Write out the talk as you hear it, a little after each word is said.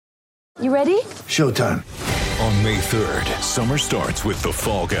You ready? Showtime. On May 3rd, summer starts with The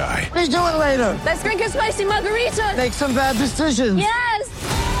Fall Guy. Let's do it later. Let's drink a spicy margarita. Make some bad decisions. Yes!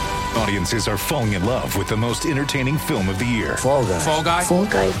 Audiences are falling in love with the most entertaining film of the year. Fall Guy. Fall Guy? Fall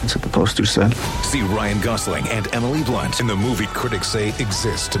Guy. That's what the poster said. See Ryan Gosling and Emily Blunt in the movie critics say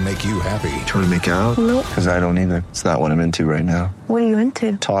exists to make you happy. Trying to make it out? Nope. Because I don't either. It's not what I'm into right now. What are you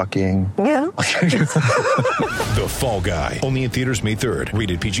into? Talking. Yeah. The Fall Guy. Only in theaters May 3rd.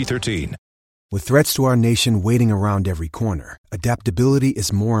 Rated PG-13. With threats to our nation waiting around every corner, adaptability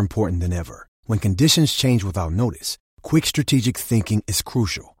is more important than ever. When conditions change without notice, quick strategic thinking is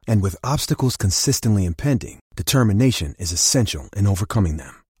crucial. And with obstacles consistently impending, determination is essential in overcoming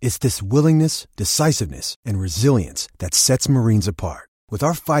them. It's this willingness, decisiveness, and resilience that sets Marines apart. With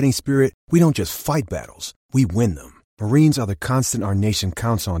our fighting spirit, we don't just fight battles, we win them. Marines are the constant our nation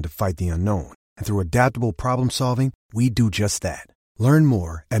counts on to fight the unknown. And through adaptable problem solving, we do just that. Learn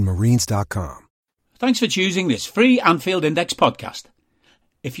more at marines.com. Thanks for choosing this free Anfield Index podcast.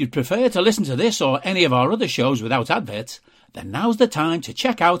 If you'd prefer to listen to this or any of our other shows without adverts, then now's the time to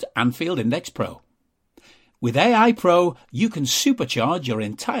check out Anfield Index Pro. With AI Pro, you can supercharge your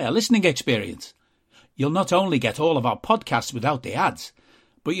entire listening experience. You'll not only get all of our podcasts without the ads,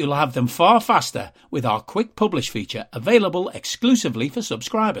 but you'll have them far faster with our Quick Publish feature available exclusively for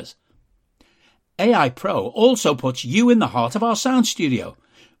subscribers. AI Pro also puts you in the heart of our sound studio,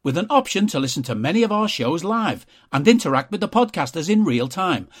 with an option to listen to many of our shows live and interact with the podcasters in real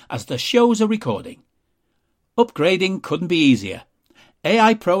time as the shows are recording. Upgrading couldn't be easier.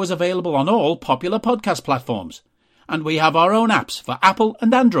 AI Pro is available on all popular podcast platforms, and we have our own apps for Apple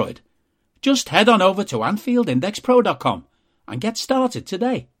and Android. Just head on over to AnfieldIndexPro.com and get started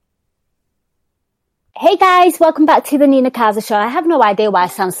today. Hey guys, welcome back to the Nina Kauser Show. I have no idea why I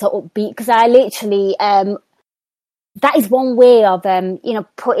sound so upbeat, because I literally, that is one way of,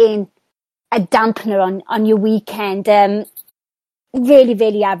 putting a dampener on your weekend. Really,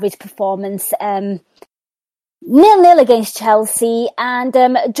 really average performance. 0-0 against Chelsea. And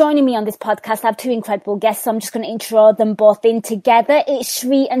joining me on this podcast, I have two incredible guests, so I'm just going to intro them both in together. It's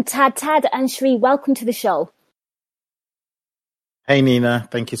Shri and Tad. Tad and Shri, welcome to the show. Hey Nina,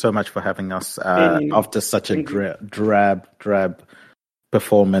 thank you so much for having us after such a drab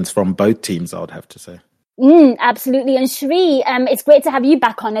performance from both teams, I would have to say. Absolutely. And Shri, it's great to have you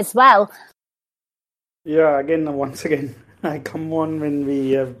back on as well. Yeah, once again, I come on when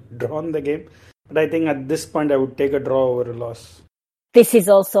we have drawn the game. But I think at this point, I would take a draw over a loss. This is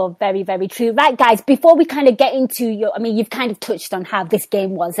also very, very true. Right, guys, before we kind of get into you've kind of touched on how this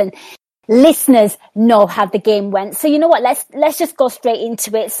game was, and listeners know how the game went. So you know what, let's just go straight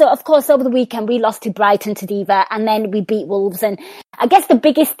into it. So of course, over the weekend, we lost to Brighton to Diva, and then we beat Wolves. And I guess the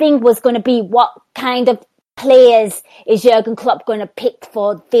biggest thing was going to be what kind of players is Jurgen Klopp going to pick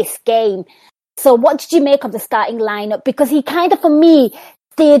for this game. So what did you make of the starting lineup? Because he kind of, for me,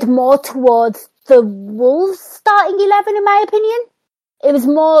 steered more towards the Wolves starting 11, in my opinion. It was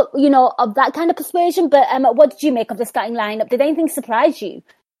more, of that kind of persuasion. But what did you make of the starting lineup? Did anything surprise you?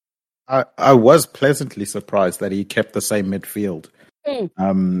 I was pleasantly surprised that he kept the same midfield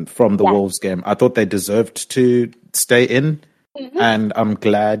from the Wolves game. I thought they deserved to stay in. Mm-hmm. And I'm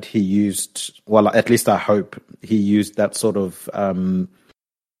glad he used, well, at least I hope he used that sort of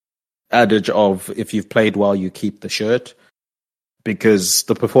adage of, if you've played well, you keep the shirt. Because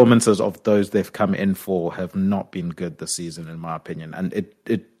the performances of those they've come in for have not been good this season, in my opinion. And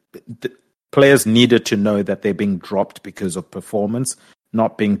the players needed to know that they're being dropped because of performance,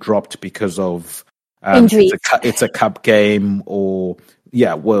 not being dropped because of injuries. It's a cup game, or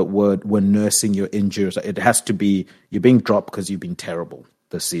we're nursing your injuries. It has to be you're being dropped because you've been terrible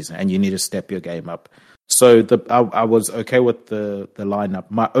this season, and you need to step your game up. So I was okay with the lineup.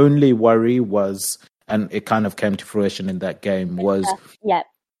 My only worry was, and it kind of came to fruition in that game, was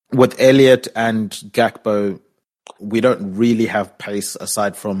with Elliott and Gakpo, we don't really have pace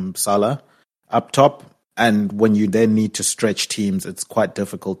aside from Salah up top. And when you then need to stretch teams, it's quite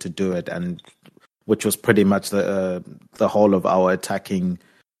difficult to do it. And which was pretty much the whole of our attacking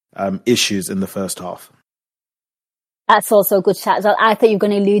issues in the first half. That's also a good chat as well. I thought you were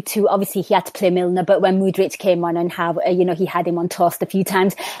going to allude to, obviously he had to play Milner, but when Mudryk came on and how, he had him on toast a few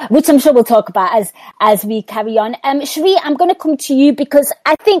times, which I'm sure we'll talk about as we carry on. Shri, I'm going to come to you because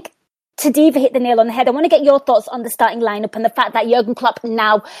I think Tadiva hit the nail on the head. I want to get your thoughts on the starting lineup and the fact that Jurgen Klopp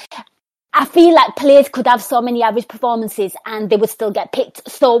now, I feel like players could have so many average performances and they would still get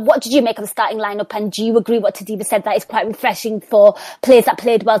picked. So what did you make of the starting lineup? And do you agree what Tadiva said, that it's quite refreshing for players that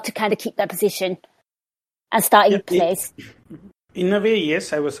played well to kind of keep their position and starting place? In a way,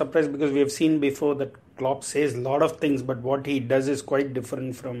 yes. I was surprised because we have seen before that Klopp says a lot of things, but what he does is quite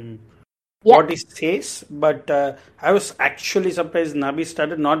different from what he says, but I was actually surprised Nabi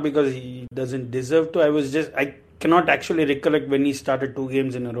started, not because he doesn't deserve to. I cannot actually recollect when he started 2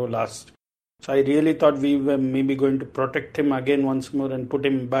 games in a row last. So I really thought we were maybe going to protect him again once more and put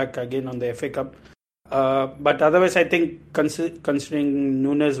him back again on the FA Cup. But otherwise, I think considering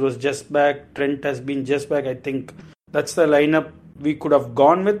Nunes was just back, Trent has been just back, I think that's the lineup we could have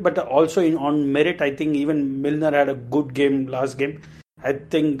gone with. But also on merit, I think even Milner had a good game last game. I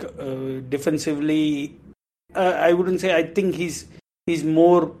think defensively, I wouldn't say. I think he's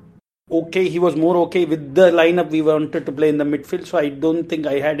more okay. He was more okay with the lineup we wanted to play in the midfield. So I don't think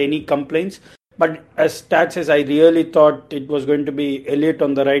I had any complaints. But as Stats says, I really thought it was going to be Elliott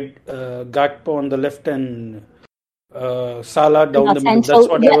on the right, Gakpo on the left, and Salah down the middle. That's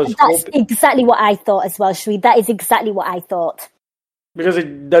what I was hoping. That's exactly what I thought as well, Shri. That is exactly what I thought. Because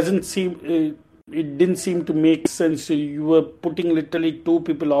it didn't seem to make sense. You were putting literally 2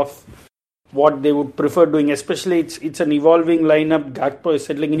 people off what they would prefer doing. Especially it's an evolving lineup. Gakpo is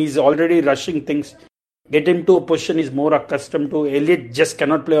settling in. He's already rushing things. Get him to a position he's more accustomed to. Elliott just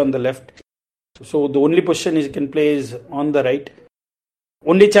cannot play on the left. So the only position he can play is on the right.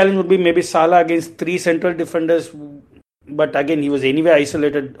 Only challenge would be maybe Salah against 3 central defenders. But again, he was anyway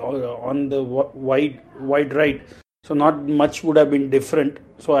isolated on the wide right. So not much would have been different.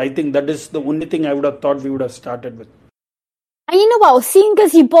 So I think that is the only thing I would have thought we would have started with. And you know what? Seeing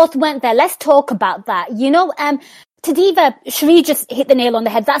as you both went there, let's talk about that. Tadiva, Shri just hit the nail on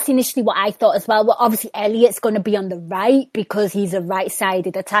the head. That's initially what I thought as well. Well, obviously Elliott's going to be on the right because he's a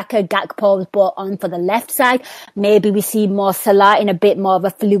right-sided attacker. Gakpo was brought on for the left side. Maybe we see more Salah in a bit more of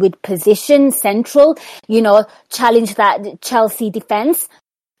a fluid position, central, challenge that Chelsea defence.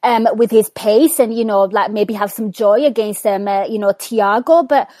 With his pace and, maybe have some joy against Thiago.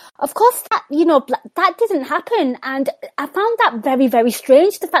 But of course that didn't happen. And I found that very, very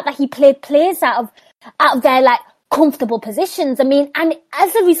strange. The fact that he played players out of their comfortable positions. I mean, and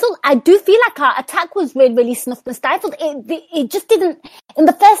as a result, I do feel like our attack was really, really snuffed and stifled. It just didn't, in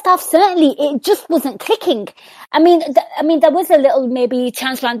the first half, certainly, it just wasn't clicking. I mean, there was a little maybe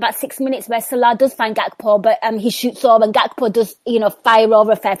chance around about 6 minutes where Salah does find Gakpo, but he shoots over and Gakpo does, fire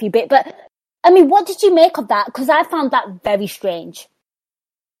over a fair few bit. But, I mean, what did you make of that? Because I found that very strange.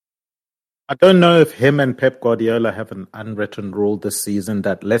 I don't know if him and Pep Guardiola have an unwritten rule this season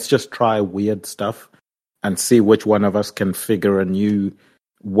that let's just try weird stuff and see which one of us can figure a new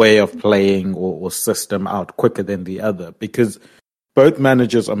way of playing or system out quicker than the other. Because both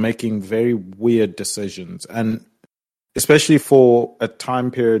managers are making very weird decisions. And especially for a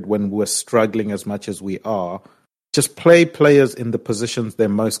time period when we're struggling as much as we are, just play players in the positions they're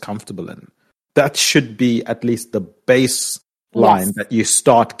most comfortable in. That should be at least the baseline that you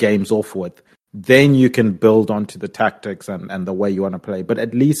start games off with. Then you can build onto the tactics and the way you want to play. But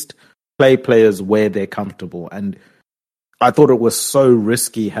at least play players where they're comfortable. And I thought it was so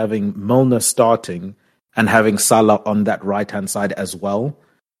risky having Milner starting and having Salah on that right-hand side as well.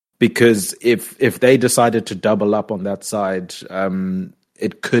 Because if they decided to double up on that side,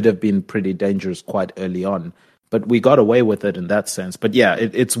 it could have been pretty dangerous quite early on. But we got away with it in that sense. But yeah,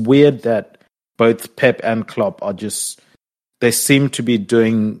 it's weird that both Pep and Klopp are just, they seem to be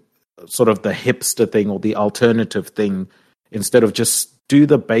doing sort of the hipster thing or the alternative thing instead of just do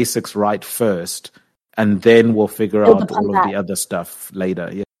the basics right first and then we'll figure out all of the other stuff later.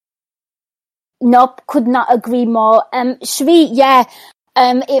 Yeah. Nope, could not agree more. Shri,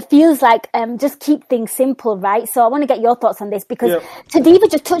 it feels like just keep things simple, right? So I want to get your thoughts on this because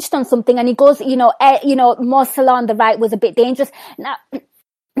Tadiva just touched on something and he goes, more Salah on the right was a bit dangerous.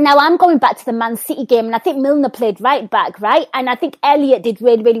 Now I'm going back to the Man City game and I think Milner played right back, right? And I think Elliott did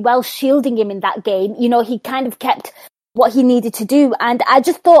really, really well shielding him in that game. He kind of kept what he needed to do. And I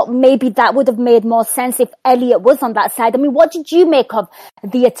just thought maybe that would have made more sense if Elliott was on that side. I mean, what did you make of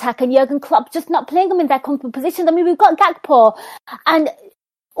the attack and Jurgen Klopp just not playing them in their comfortable positions? I mean, we've got Gakpo and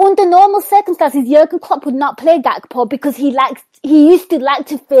under normal circumstances, Jurgen Klopp would not play Gakpo because he used to like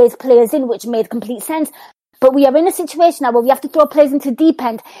to phase players in, which made complete sense. But we are in a situation now where we have to throw players into deep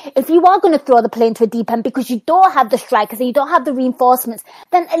end. If you are going to throw the play into a deep end because you don't have the strikers and you don't have the reinforcements,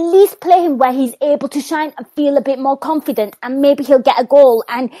 then at least play him where he's able to shine and feel a bit more confident and maybe he'll get a goal.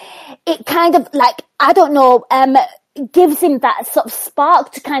 And it kind of gives him that sort of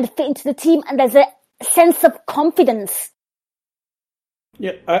spark to kind of fit into the team and there's a sense of confidence.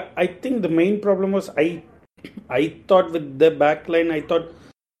 Yeah, I think the main problem was I thought with the back line, I thought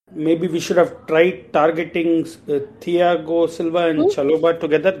maybe we should have tried targeting Thiago Silva and Chalobah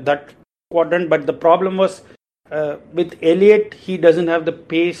together, that quadrant. But the problem was with Elliott, he doesn't have the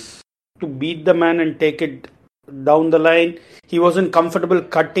pace to beat the man and take it down the line. He wasn't comfortable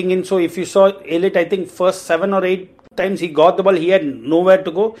cutting in. So if you saw Elliott, I think first 7 or 8 times he got the ball, he had nowhere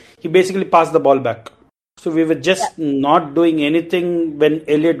to go. He basically passed the ball back. So we were just not doing anything when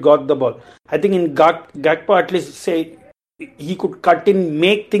Elliott got the ball. I think in Gakpo, at least say he could cut in,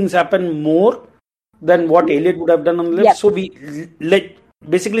 make things happen more than what Elliott would have done on the left. So we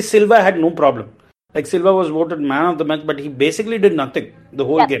basically Silva had no problem. Like Silva was voted man of the match, but he basically did nothing the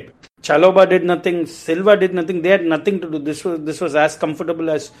whole game. Chalobah did nothing. Silva did nothing. They had nothing to do. This was as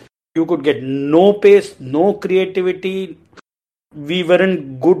comfortable as you could get. No pace, no creativity. We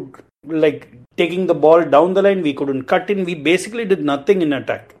weren't good, like taking the ball down the line. We couldn't cut in. We basically did nothing in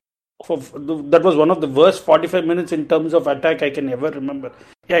attack. That was one of the worst 45 minutes in terms of attack I can ever remember.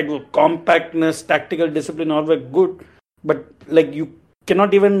 Yeah, it was compactness, tactical discipline, all were good, but like you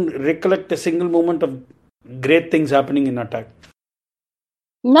cannot even recollect a single moment of great things happening in attack.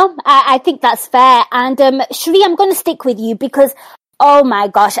 No, I think that's fair. And Shri, I'm going to stick with you because, oh my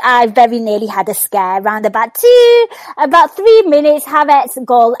gosh, I very nearly had a scare around about 3 minutes, Havertz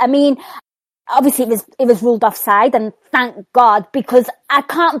goal. I mean, obviously it was ruled offside, and thank God, because I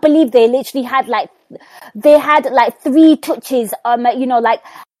can't believe they literally had like 3 touches,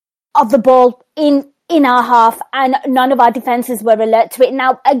 of the ball in our half, and none of our defenses were alert to it.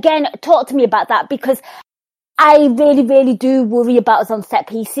 Now, again, talk to me about that, because I really, really do worry about us on set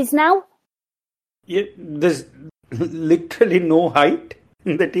pieces now. Yeah, there's literally no height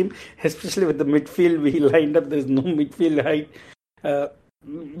in the team, especially with the midfield we lined up. There's no midfield height.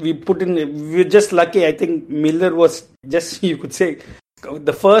 We were just lucky. I think Milner was just, you could say,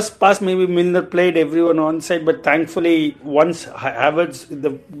 the first pass, maybe Milner played everyone onside, but thankfully once Havertz, the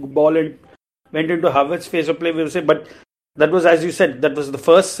ball went into Havertz's phase of play, we will say, but that was, as you said, that was the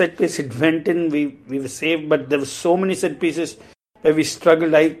first set piece. It went in, we were saved, but there were so many set pieces where we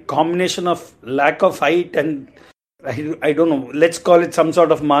struggled. Combination of lack of height and I don't know, let's call it some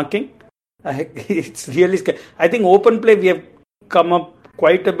sort of marking. It's really scary. I think open play we have come up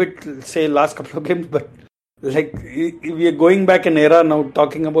quite a bit, say last couple of games, but like we are going back an era now,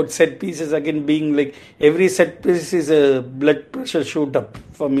 talking about set pieces again, being like every set piece is a blood pressure shoot up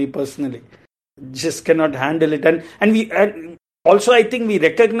for me personally. Just cannot handle it, and also I think we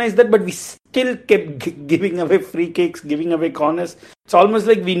recognize that, but we still kept giving away free kicks, giving away corners. It's almost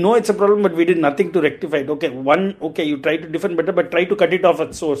like we know it's a problem, but we did nothing to rectify it. Okay, you try to defend better, but try to cut it off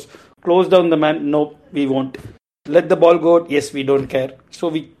at source. Close down the man. No, we won't. Let the ball go. Yes, we don't care. So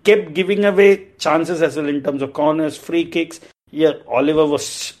we kept giving away chances as well in terms of corners, free kicks. Yeah, Oliver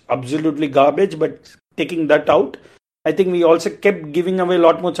was absolutely garbage, but taking that out, I think we also kept giving away a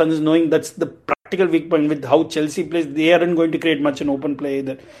lot more chances, knowing that's the practical weak point with how Chelsea plays. They aren't going to create much in open play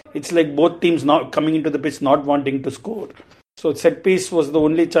either. It's like both teams not coming into the pitch, not wanting to score. So set piece was the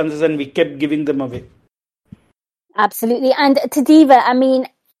only chances, and we kept giving them away. Absolutely. And Tadiva, I mean,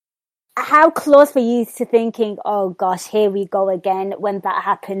 how close were you to thinking, oh gosh, here we go again, when that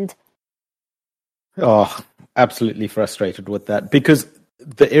happened? Oh, absolutely frustrated with that, because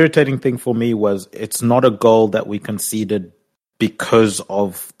the irritating thing for me was it's not a goal that we conceded because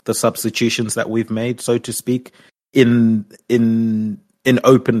of the substitutions that we've made, so to speak, in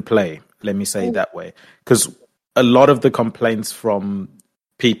open play. Let me say it that way, because a lot of the complaints from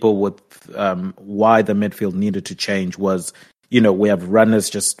people with why the midfield needed to change was, we have runners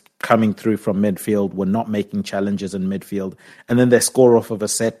just coming through from midfield. We're not making challenges in midfield, and then they score off of a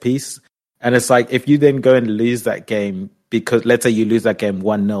set piece. And it's like, if you then go and lose that game, because let's say you lose that game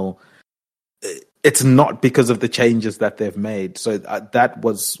 1-0, it's not because of the changes that they've made. So that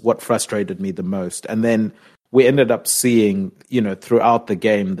was what frustrated me the most. And then we ended up seeing, throughout the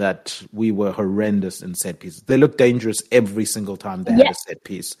game that we were horrendous in set pieces. They looked dangerous every single time they had a set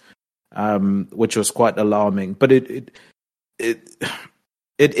piece, which was quite alarming. But it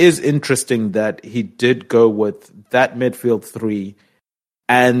is interesting that he did go with that midfield three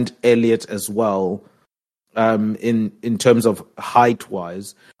and Elliott as well. In terms of height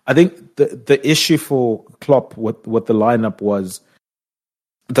wise, I think the issue for Klopp with the lineup was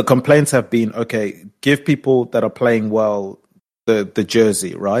the complaints have been, okay, give people that are playing well the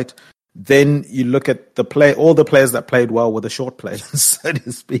jersey, right? Then you look at all the players that played well were the short players, so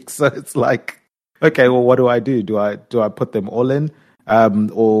to speak. So it's like, okay, well, what do I do? Do I put them all in,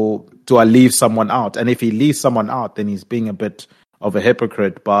 or do I leave someone out? And if he leaves someone out, then he's being a bit of a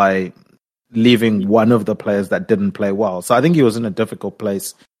hypocrite by leaving one of the players that didn't play well. So I think he was in a difficult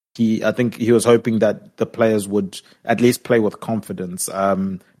place. I think he was hoping that the players would at least play with confidence.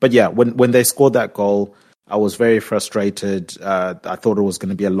 But yeah, when they scored that goal, I was very frustrated. I thought it was going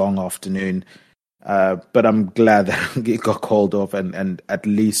to be a long afternoon. But I'm glad that it got called off, and at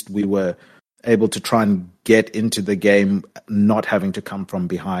least we were able to try and get into the game, not having to come from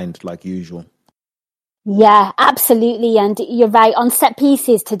behind like usual. Yeah, absolutely. And you're right. On set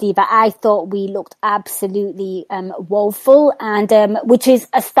pieces, Tadiva, I thought we looked absolutely woeful, and which is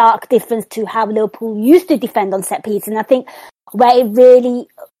a stark difference to how Liverpool used to defend on set pieces. And I think where it really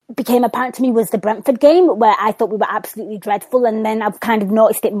became apparent to me was the Brentford game, where I thought we were absolutely dreadful. And then I've kind of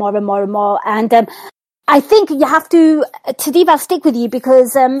noticed it more and more and more. And I think you have to, Tadiva, I'll stick with you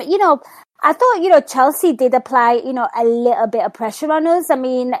because, I thought, Chelsea did apply, a little bit of pressure on us. I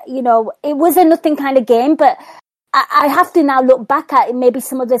mean, it was a nothing kind of game, but I have to now look back at maybe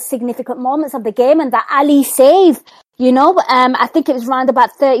some of the significant moments of the game, and that Ali save, I think it was around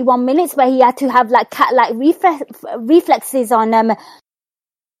about 31 minutes where he had to have like cat-like reflexes on,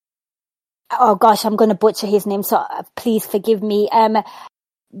 oh gosh, I'm going to butcher his name, so please forgive me.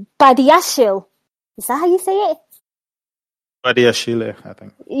 Badiashile. Is that how you say it? Badiashile, I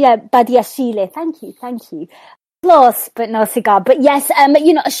think. Yeah, Badiashile. Thank you. Close, but no cigar. But yes,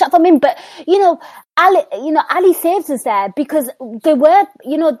 a shot from him. But Ali saves us there because they were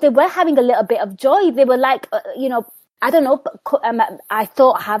having a little bit of joy. They were like, I don't know. But, I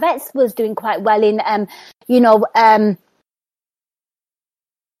thought Havertz was doing quite well in, playing up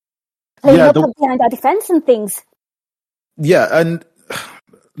behind our defense and things. Yeah, and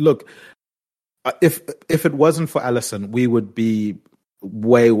look, if it wasn't for Alisson, we would be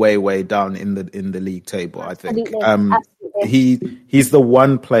way down in the league table. Absolutely. I think he's the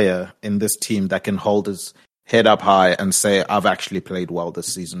one player in this team that can hold his head up high and say, I've actually played well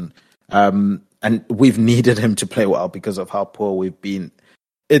this season. And we've needed him to play well because of how poor we've been.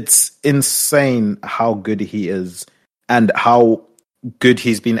 It's insane how good he is and how good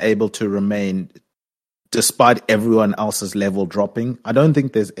he's been able to remain despite everyone else's level dropping. I don't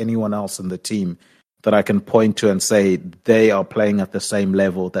think there's anyone else in the team that I can point to and say they are playing at the same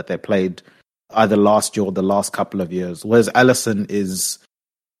level that they played either last year or the last couple of years. Whereas Alisson is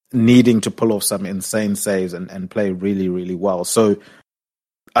needing to pull off some insane saves and play really, really well. So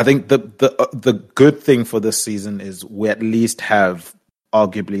I think the good thing for this season is we at least have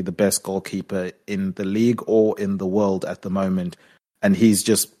arguably the best goalkeeper in the league or in the world at the moment. And he's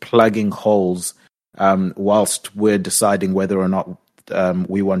just plugging holes whilst we're deciding whether or not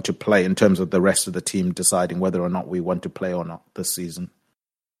we want to play, in terms of the rest of the team deciding whether or not we want to play or not this season.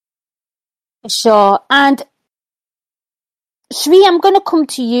 Sure. And Shri, I'm going to come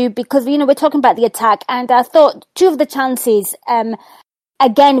to you because, we're talking about the attack, and I thought two of the chances,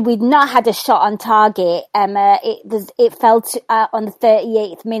 again, we'd not had a shot on target. It fell on the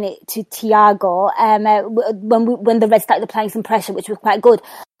 38th minute to Thiago when the Reds started applying some pressure, which was quite good.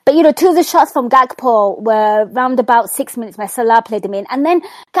 But, two of the shots from Gakpo were round about 6 minutes where Salah played him in. And then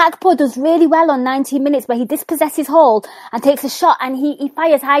Gakpo does really well on 19 minutes where he dispossesses Hall and takes a shot and he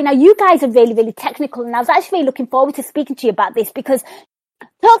fires high. Now, you guys are really, really technical. And I was actually really looking forward to speaking to you about this because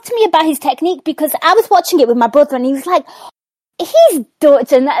talk to me about his technique, because I was watching it with my brother and he was like, he's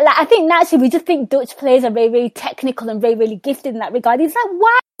Dutch, and I think naturally we just think Dutch players are very, very technical and very, really gifted in that regard. He's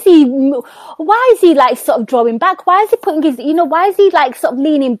like, why is he like sort of drawing back? Why is he putting his, why is he like sort of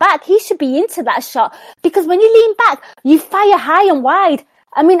leaning back? He should be into that shot, because when you lean back, you fire high and wide.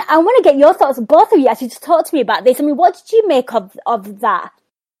 I mean, I want to get your thoughts, both of you actually, just talk to me about this. I mean, what did you make of that?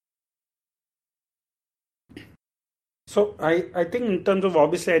 So I think in terms of,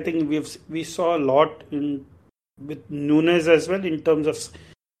 obviously, I think we saw a lot with Nunes as well in terms of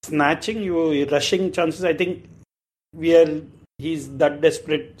snatching, rushing chances. I think he's that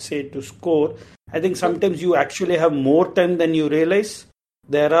desperate, say, to score. I think sometimes you actually have more time than you realize.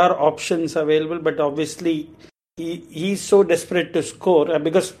 There are options available, but obviously he's so desperate to score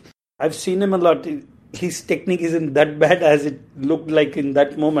because I've seen him a lot. His technique isn't that bad as it looked like in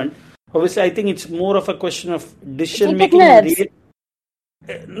that moment. Obviously, I think it's more of a question of decision making.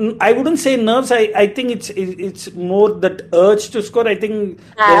 I wouldn't say nerves. I think it's more that urge to score. I think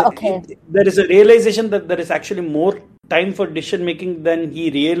there is a realization that there is actually more time for decision making than he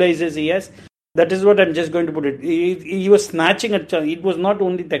realizes he has. That is what I'm just going to put it. He was snatching at chance. It was not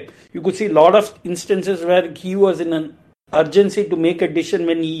only that. You could see a lot of instances where he was in an urgency to make a decision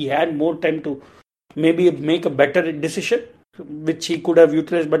when he had more time to maybe make a better decision, which he could have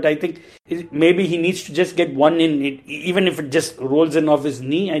utilized. But I think maybe he needs to just get one in, even if it just rolls in off his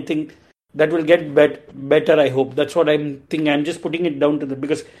knee. I think that will get better, I hope. That's what I'm thinking. I'm just putting it down to that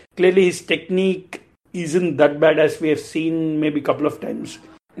because clearly his technique isn't that bad as we have seen maybe a couple of times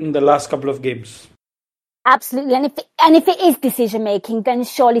in the last couple of games. Absolutely. And if it is decision making, then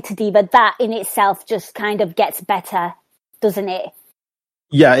surely, Tadiva, that in itself just kind of gets better, doesn't it?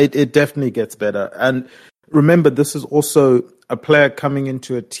 Yeah, it definitely gets better. And remember, this is also a player coming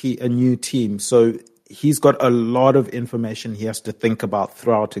into a new team. So he's got a lot of information he has to think about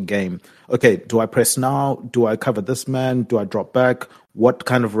throughout a game. Okay, do I press now? Do I cover this man? Do I drop back? What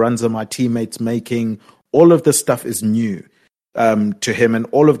kind of runs are my teammates making? All of this stuff is new to him, and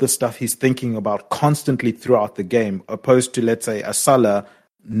all of the stuff he's thinking about constantly throughout the game, opposed to, let's say, a Salah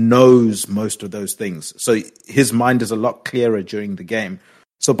knows most of those things. So his mind is a lot clearer during the game.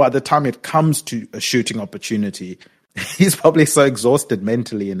 So by the time it comes to a shooting opportunity, he's probably so exhausted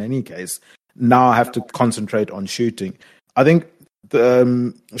mentally in any case. Now I have to concentrate on shooting. I think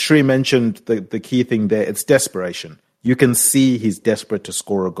Shri mentioned the key thing there. It's desperation. You can see he's desperate to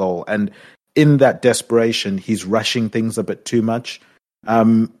score a goal. And in that desperation, he's rushing things a bit too much.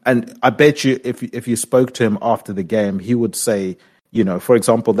 And I bet you if you spoke to him after the game, he would say, for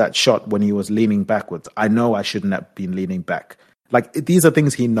example, that shot when he was leaning backwards, I know I shouldn't have been leaning back. Like, these are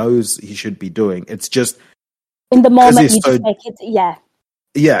things he knows he should be doing. It's just... In the moment, you just make it... Yeah.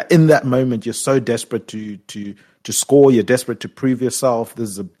 Yeah, in that moment, you're so desperate to score. You're desperate to prove yourself. This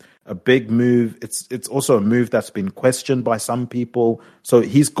is a big move. It's also a move that's been questioned by some people. So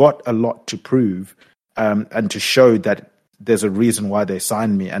he's got a lot to prove and to show that there's a reason why they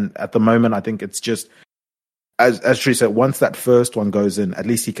signed me. And at the moment, I think it's just... As Shri said, once that first one goes in, at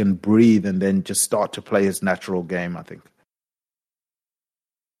least he can breathe and then just start to play his natural game, I think.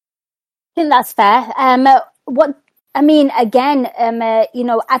 I think that's fair. I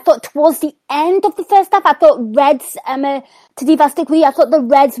thought towards the end of the first half, I thought Reds, to devastate with you, I thought the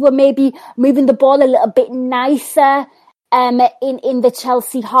Reds were maybe moving the ball a little bit nicer in the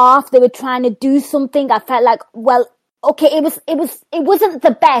Chelsea half. They were trying to do something. I felt like, well, okay, it wasn't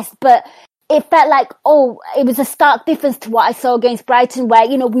the best, but it felt like, it was a stark difference to what I saw against Brighton, where,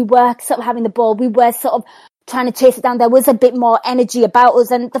 we were sort of having the ball, we were sort of trying to chase it down. There was a bit more energy about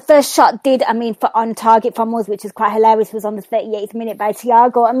us, and the first shot for on target from us, which is quite hilarious, was on the 38th minute by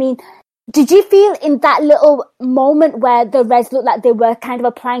Thiago. Did you feel in that little moment where the Reds looked like they were kind of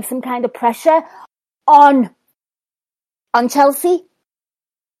applying some kind of pressure on Chelsea?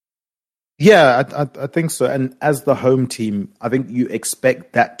 Yeah, I think so. And as the home team, I think you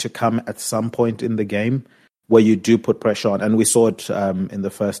expect that to come at some point in the game where you do put pressure on. And we saw it in the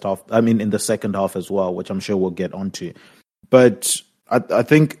first half, in the second half as well, which I'm sure we'll get onto. But I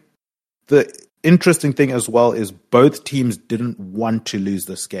think the interesting thing as well is both teams didn't want to lose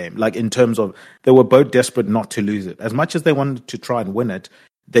this game. Like, in terms of, they were both desperate not to lose it. As much as they wanted to try and win it,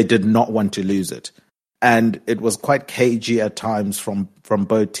 they did not want to lose it. And it was quite cagey at times from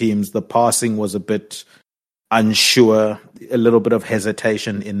both teams. The passing was a bit unsure, a little bit of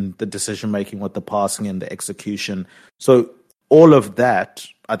hesitation in the decision-making with the passing and the execution. So all of that,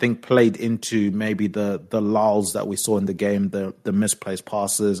 I think, played into maybe the lulls that we saw in the game, the misplaced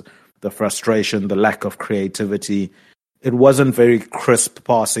passes, the frustration, the lack of creativity. It wasn't very crisp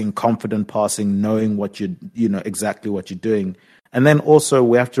passing, confident passing, knowing exactly what you're doing. And then also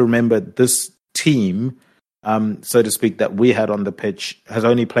we have to remember this team, so to speak, that we had on the pitch has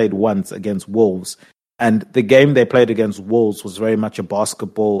only played once against Wolves. And the game they played against Wolves was very much a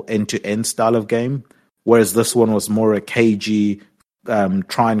basketball end-to-end style of game, whereas this one was more a cagey,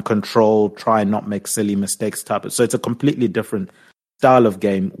 try and control, try and not make silly mistakes type. So it's a completely different style of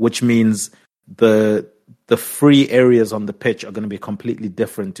game, which means the free areas on the pitch are going to be completely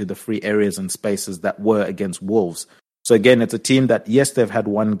different to the free areas and spaces that were against Wolves. So again, it's a team that, yes, they've had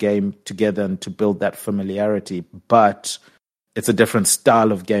one game together and to build that familiarity, but it's a different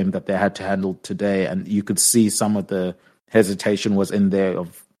style of game that they had to handle today. And you could see some of the hesitation was in there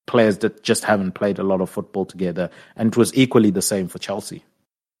of players that just haven't played a lot of football together. And it was equally the same for Chelsea.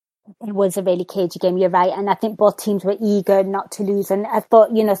 It was a really cagey game, you're right. And I think both teams were eager not to lose. And I thought,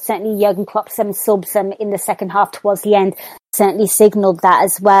 certainly Jurgen Klopp's subs in the second half towards the end certainly signalled that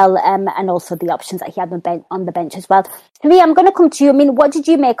as well. And also the options that he had on the bench as well. Shri, I'm going to come to you. What did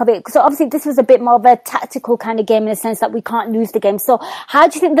you make of it? Because obviously this was a bit more of a tactical kind of game in the sense that we can't lose the game. So how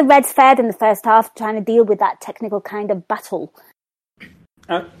do you think the Reds fared in the first half trying to deal with that technical kind of battle?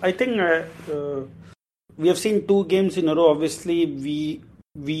 I think we have seen 2 games in a row. Obviously,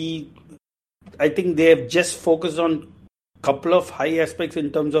 I think they have just focused on a couple of high aspects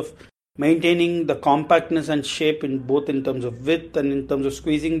in terms of maintaining the compactness and shape in terms of width and in terms of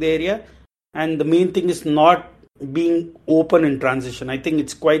squeezing the area. And the main thing is not being open in transition. I think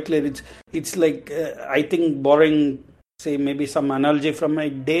it's quite clear. It's like, I think, borrowing, say, maybe some analogy from my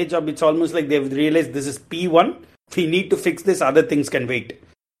day job, it's almost like they've realized this is P1. We need to fix this. Other things can wait.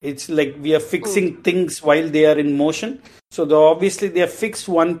 It's like we are fixing things while they are in motion. So obviously they have fixed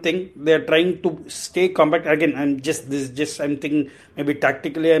one thing. They are trying to stay compact. Again, I'm thinking maybe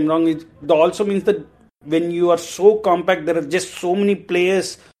tactically I'm wrong. It also means that when you are so compact, there are just so many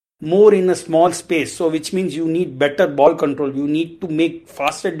players more in a small space. So which means you need better ball control. You need to make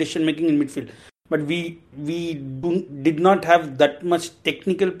faster decision making in midfield. But we did not have that much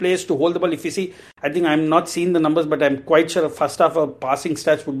technical players to hold the ball. If you see, I think I'm not seeing the numbers, but I'm quite sure first half of passing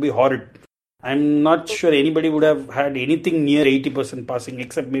stats would be horrid. I'm not sure anybody would have had anything near 80% passing,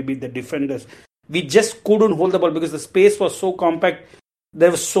 except maybe the defenders. We just couldn't hold the ball because the space was so compact.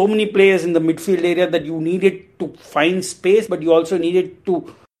 There were so many players in the midfield area that you needed to find space, but you also needed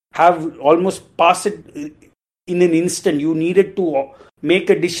to have almost pass it in an instant. You needed to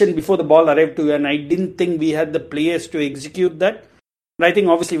make a decision before the ball arrived to you, and I didn't think we had the players to execute that. And I think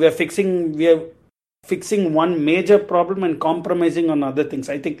obviously we are fixing one major problem and compromising on other things.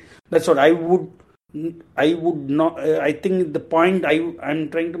 I think that's what I would not. I think the point I'm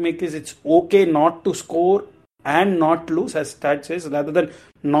trying to make is it's okay not to score and not lose, as Stat says, rather than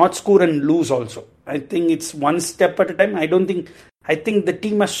not score and lose also. I think it's one step at a time. I think the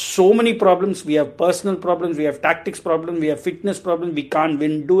team has so many problems. We have personal problems, we have tactics problems, we have fitness problems, we can't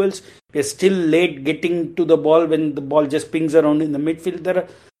win duels. We are still late getting to the ball when the ball just pings around in the midfield.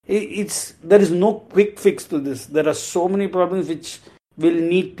 There is no quick fix to this. There are so many problems which will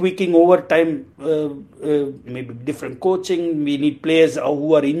need tweaking over time. Maybe different coaching. We need players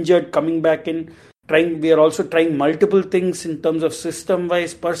who are injured coming back in. We are also trying multiple things in terms of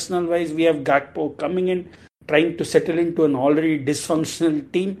system-wise, personal-wise. We have Gakpo coming in, trying to settle into an already dysfunctional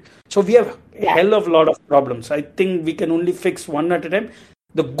team. So we have a hell of a lot of problems. I think we can only fix one at a time.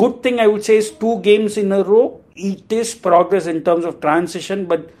 The good thing I would say is 2 games in a row. It is progress in terms of transition.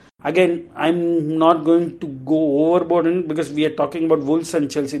 But again, I'm not going to go overboard in it because we are talking about Wolves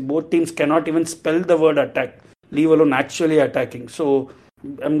and Chelsea. Both teams cannot even spell the word attack, leave alone actually attacking. So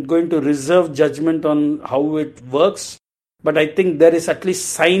I'm going to reserve judgment on how it works. But I think there is at least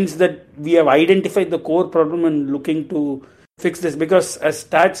signs that we have identified the core problem and looking to fix this. Because as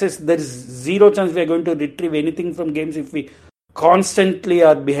Stat says, there is zero chance we are going to retrieve anything from games if we constantly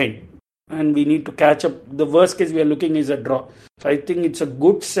are behind. And we need to catch up. The worst case we are looking is a draw. So I think it's a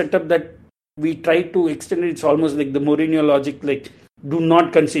good setup that we try to extend it. It's almost like the Mourinho logic, like do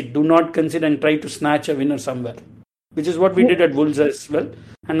not concede and try to snatch a winner somewhere. Which is what we did at Wolves as well.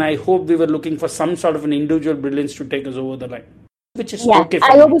 And I hope we were looking for some sort of an individual brilliance to take us over the line. Which is okay for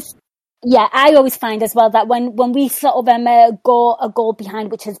me. I always find as well that when we sort of go a goal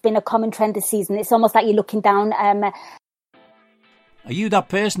behind, which has been a common trend this season, it's almost like you're looking down. Are you that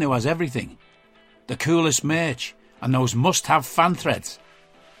person who has everything? The coolest merch and those must-have fan threads?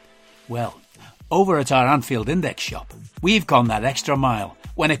 Well, over at our Anfield Index shop, we've gone that extra mile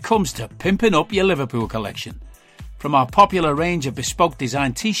when it comes to pimping up your Liverpool collection. From our popular range of bespoke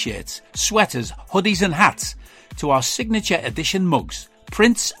design t-shirts, sweaters, hoodies and hats, to our signature edition mugs,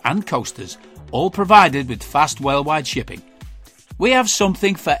 prints and coasters, all provided with fast worldwide shipping. We have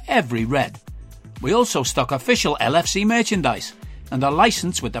something for every red. We also stock official LFC merchandise and are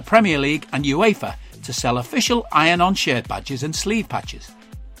licensed with the Premier League and UEFA to sell official iron-on shirt badges and sleeve patches.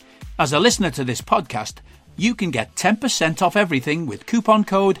 As a listener to this podcast, you can get 10% off everything with coupon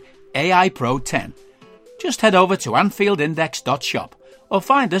code AIPRO10. Just head over to AnfieldIndex.shop or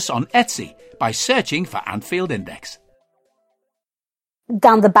find us on Etsy by searching for Anfield Index.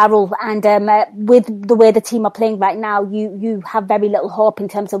 Down the barrel, and with the way the team are playing right now, you have very little hope in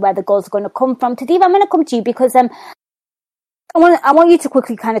terms of where the goals are going to come from. Tadeva, I'm going to come to you because I want you to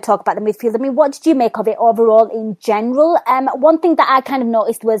quickly kind of talk about the midfield. I mean, what did you make of it overall in general? One thing that I kind of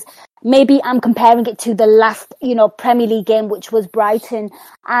noticed was maybe I'm comparing it to the last, Premier League game, which was Brighton,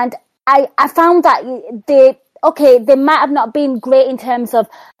 and I found that they might have not been great in terms of,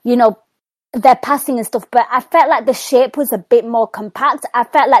 their passing and stuff, but I felt like the shape was a bit more compact. I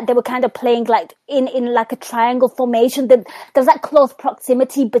felt like they were kind of playing like in like a triangle formation. There was that close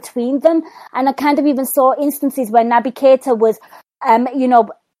proximity between them. And I kind of even saw instances where Naby Keita was,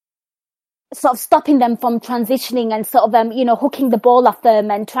 sort of stopping them from transitioning and sort of, hooking the ball off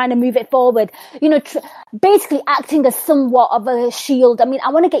them and trying to move it forward, basically acting as somewhat of a shield. I mean, I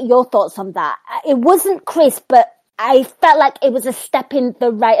want to get your thoughts on that. It wasn't crisp, but I felt like it was a step in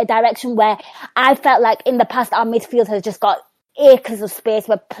the right direction where I felt like in the past our midfield has just got acres of space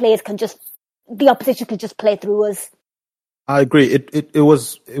where the opposition can just play through us. I agree. It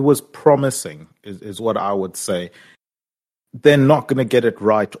was promising is what I would say. They're not going to get it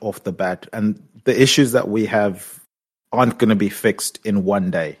right off the bat. And the issues that we have aren't going to be fixed in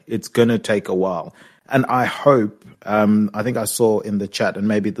one day. It's going to take a while. And I hope, I think I saw in the chat, and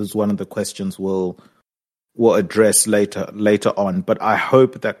maybe this is one of the questions we'll address later on, but I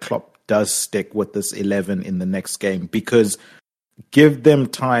hope that Klopp does stick with this 11 in the next game, because give them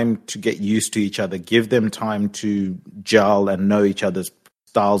time to get used to each other, give them time to gel and know each other's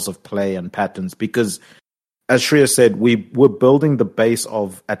styles of play and patterns, because as Shreya said, we're building the base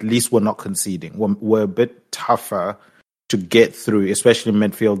of at least we're not conceding. We're a bit tougher to get through, especially in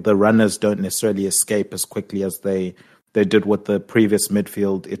midfield. The runners don't necessarily escape as quickly as they did with the previous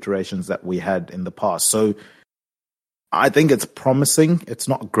midfield iterations that we had in the past. So I think it's promising. It's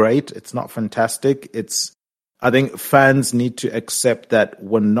not great. It's not fantastic. I think fans need to accept that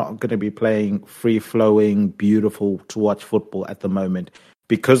we're not going to be playing free-flowing, beautiful to watch football at the moment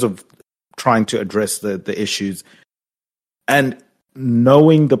because of trying to address the issues. And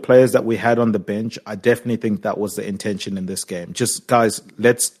knowing the players that we had on the bench, I definitely think that was the intention in this game. Just, guys,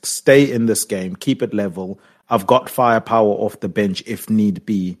 let's stay in this game, keep it level. I've got firepower off the bench if need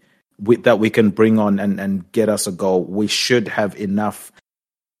be that we can bring on and get us a goal. We should have enough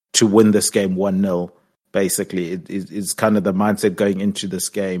to win this game 1-0, basically. It's kind of the mindset going into this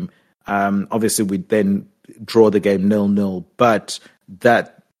game. Obviously, we then draw the game 0-0, but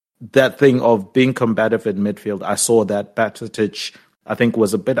that thing of being combative in midfield, I saw that Batatic, I think,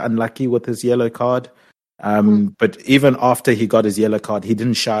 was a bit unlucky with his yellow card. But even after he got his yellow card, he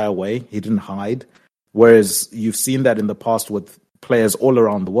didn't shy away. He didn't hide. Whereas you've seen that in the past with players all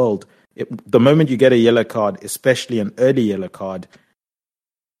around the world. The moment you get a yellow card, especially an early yellow card,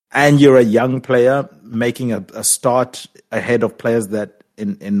 and you're a young player making a start ahead of players that,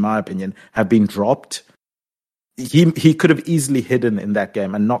 in my opinion, have been dropped, he could have easily hidden in that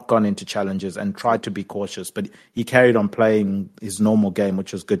game and not gone into challenges and tried to be cautious. But he carried on playing his normal game,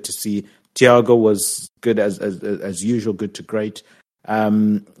 which was good to see. Thiago was good as usual, good to great.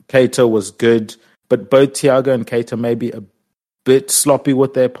 Keita was good. But both Thiago and Keita may be a bit sloppy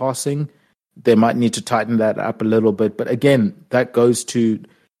with their passing. They might need to tighten that up a little bit. But again, that goes to,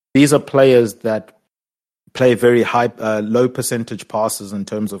 these are players that play very high, low percentage passes in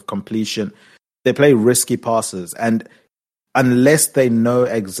terms of completion. They play risky passes. And unless they know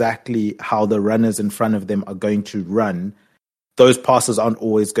exactly how the runners in front of them are going to run, those passes aren't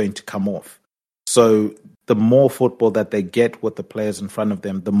always going to come off. So the more football that they get with the players in front of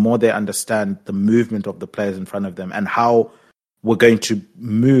them, the more they understand the movement of the players in front of them and how we're going to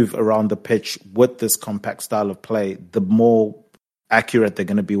move around the pitch with this compact style of play, the more accurate they're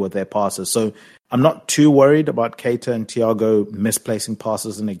going to be with their passes. So I'm not too worried about Keita and Thiago misplacing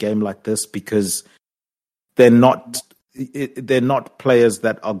passes in a game like this, because they're not players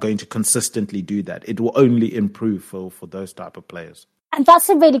that are going to consistently do that. It will only improve for those type of players. And that's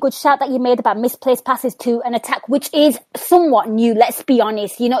a really good shout that you made about misplaced passes to an attack, which is somewhat new, let's be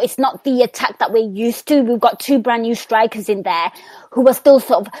honest. You know, it's not the attack that we're used to. We've got two brand new strikers in there who are still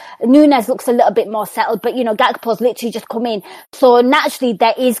sort of, Nunes looks a little bit more settled, but, you know, Gakpo's literally just come in. So naturally,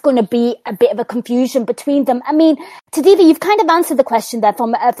 there is going to be a bit of a confusion between them. I mean, Tadiva, you've kind of answered the question there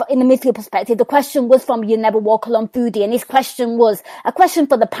from in the midfield perspective. The question was from You Never Walk Alone Foodie, and his question was a question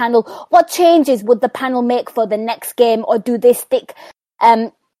for the panel. What changes would the panel make for the next game, or do they stick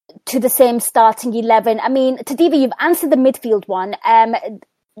to the same starting 11? I mean, Tadiva, you've answered the midfield one.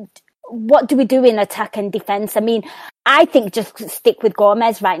 What do we do in attack and defence? I mean, I think just stick with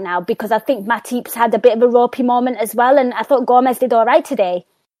Gomez right now, because I think Matip's had a bit of a ropey moment as well, and I thought Gomez did all right today.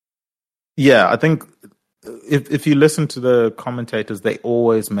 Yeah, I think if you listen to the commentators, they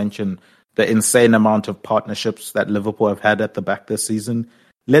always mention the insane amount of partnerships that Liverpool have had at the back this season.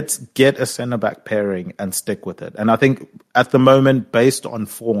 Let's get a centre-back pairing and stick with it. And I think at the moment, based on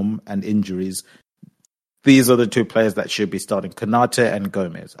form and injuries, these are the two players that should be starting, Konate and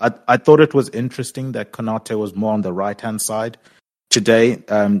Gomez. I thought it was interesting that Konate was more on the right-hand side today.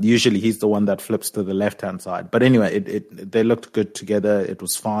 Usually he's the one that flips to the left-hand side. But anyway, they looked good together. It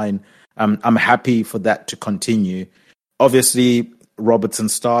was fine. I'm happy for that to continue. Obviously, Robertson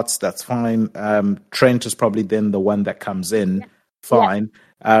starts. That's fine. Trent is probably then the one that comes in. Yeah. Fine. Yeah.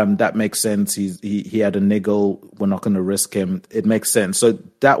 That makes sense. He had a niggle. We're not going to risk him. It makes sense. So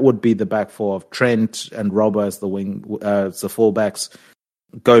that would be the back four of Trent and Robbo as the wing, as the fullbacks,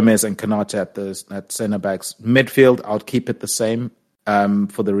 Gomez and Konate at centre backs. Midfield, I'll keep it the same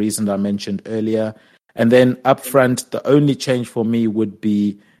for the reason I mentioned earlier. And then up front, the only change for me would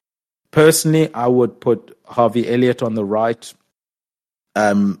be, personally, I would put Harvey Elliott on the right,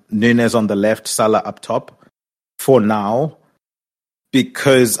 Nunes on the left, Salah up top for now.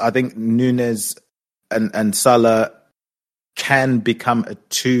 Because I think Nunes and Salah can become a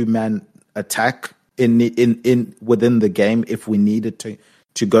two-man attack in within the game if we needed to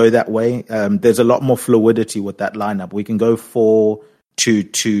go that way. There's a lot more fluidity with that lineup. We can go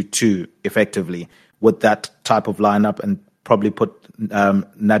 4-2-2-2 effectively with that type of lineup, and probably put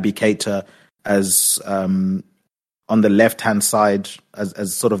Naby Keita as on the left-hand side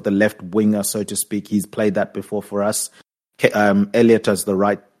as sort of the left winger, so to speak. He's played that before for us. Elliott as the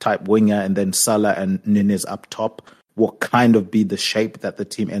right type winger, and then Salah and Nunez up top will kind of be the shape that the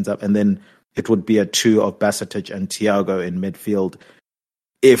team ends up. And then it would be a two of Basetic and Thiago in midfield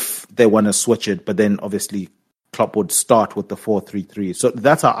if they want to switch it. But then obviously Klopp would start with the 4-3-3. So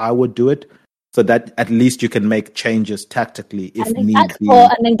that's how I would do it, so that at least you can make changes tactically if need be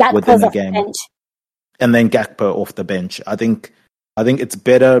within the game. And then Gakpo off the bench. I think it's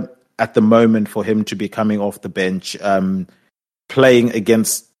better at the moment for him to be coming off the bench, playing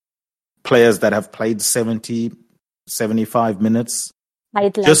against players that have played 70, 75 minutes,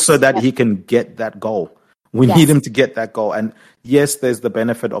 just so that he can get that goal. We need him to get that goal. And yes, there's the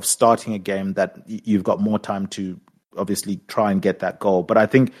benefit of starting a game that you've got more time to obviously try and get that goal. But I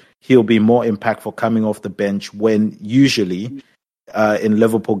think he'll be more impactful coming off the bench when usually in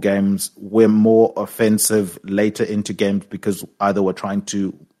Liverpool games, we're more offensive later into games because either we're trying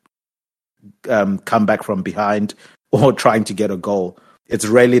to come back from behind or trying to get a goal. It's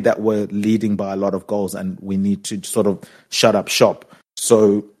rarely that we're leading by a lot of goals and we need to sort of shut up shop.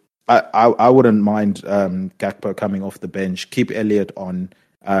 So I wouldn't mind Gakpo coming off the bench. Keep Elliott on.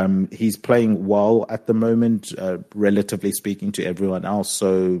 He's playing well at the moment, relatively speaking to everyone else.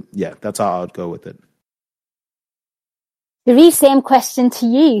 So, yeah, that's how I'd go with it. Reece, same question to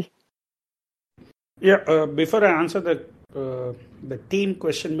you. Yeah, before I answer the team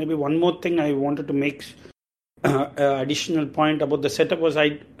question, maybe one more thing I wanted to make additional point about the setup was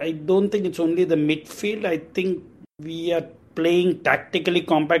I don't think it's only the midfield. I think we are playing tactically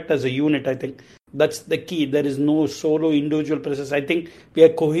compact as a unit. I think that's the key. There is no solo individual presence. I think we are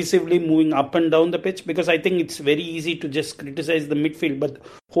cohesively moving up and down the pitch, because I think it's very easy to just criticize the midfield, but the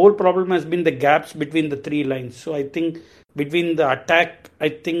whole problem has been the gaps between the three lines. So I think between the attack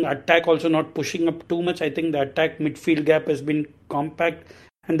also not pushing up too much. I think the attack midfield gap has been compact,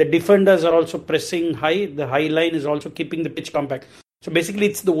 and the defenders are also pressing high. The high line is also keeping the pitch compact. So basically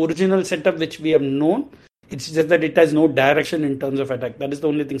it's the original setup which we have known. It's just that it has no direction in terms of attack. That is the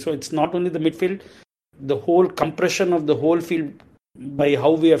only thing. So it's not only the midfield, the whole compression of the whole field by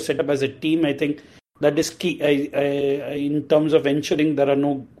how we have set up as a team. I think that is key in terms of ensuring there are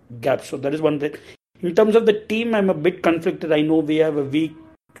no gaps. So that is one thing. In terms of the team, I'm a bit conflicted. I know we have a weak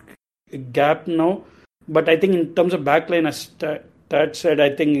gap now, but I think in terms of backline, as Tad said,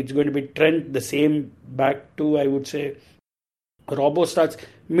 I think it's going to be Trent, the same back two, I would say. Robbo starts.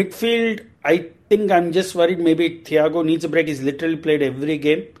 Midfield, I think I'm just worried maybe Thiago needs a break. He's literally played every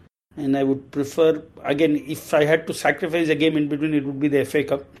game, and I would prefer, again, if I had to sacrifice a game in between, it would be the FA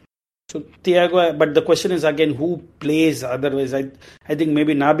Cup. So Thiago, but the question is again, who plays otherwise? I think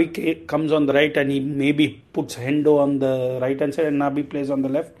maybe Naby comes on the right and he maybe puts Hendo on the right hand side and Naby plays on the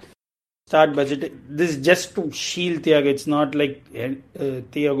left. Start budget. This is just to shield Thiago. It's not like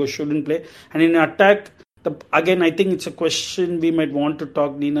Thiago shouldn't play. And in attack, again, I think it's a question we might want to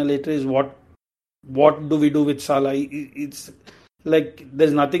talk, Nina, later, is what do we do with Salah? It's like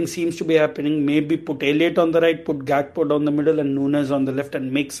there's nothing seems to be happening. Maybe put Elliott on the right, put Gakpo down the middle and Nunez on the left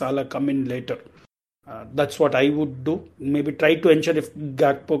and make Salah come in later. That's what I would do. Maybe try to ensure if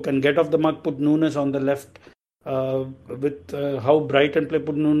Gakpo can get off the mark, put Nunez on the left. With how Brighton play,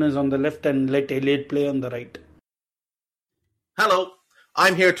 put Nunez on the left and let Elliott play on the right. Hello,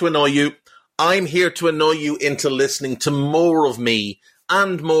 I'm here to annoy you. I'm here to annoy you into listening to more of me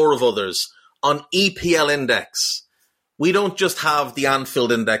and more of others on EPL Index. We don't just have the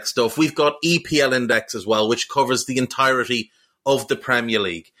Anfield Index stuff. We've got EPL Index as well, which covers the entirety of the Premier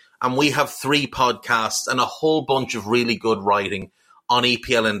League. And we have 3 podcasts and a whole bunch of really good writing on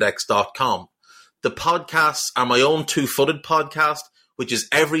EPLindex.com. The podcasts are my own Two-Footed podcast, which is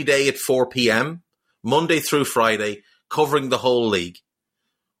every day at 4 p.m, Monday through Friday, covering the whole league.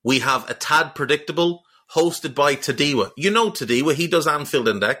 We have A Tad Predictable, hosted by Tadiwa. You know Tadiwa, he does Anfield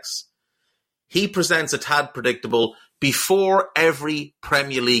Index. He presents A Tad Predictable before every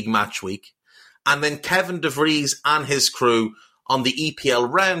Premier League match week. And then Kevin DeVries and his crew on the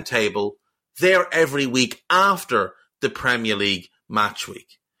EPL Roundtable, they're every week after the Premier League match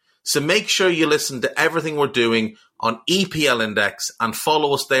week. So make sure you listen to everything we're doing on EPL Index and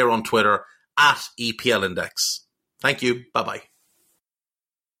follow us there on Twitter at EPL Index. Thank you. Bye-bye.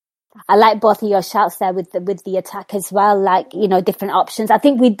 I like both of your shouts there with the attack as well, like, you know, different options. I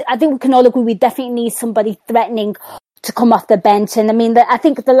think we can all agree we definitely need somebody threatening to come off the bench. And I mean, I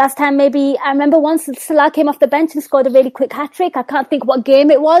think the last time maybe, I remember once Salah came off the bench and scored a really quick hat-trick. I can't think what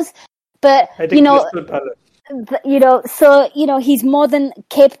game it was, but, you know, he's more than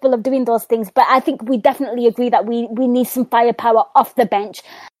capable of doing those things. But I think we definitely agree that we need some firepower off the bench.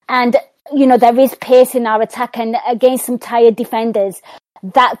 And there is pace in our attack, and against some tired defenders,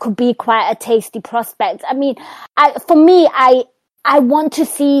 that could be quite a tasty prospect. I mean, for me, I want to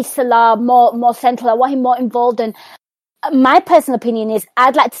see Salah more central. I want him more involved. And my personal opinion is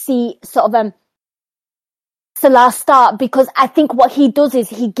I'd like to see sort of Salah start, because I think what he does is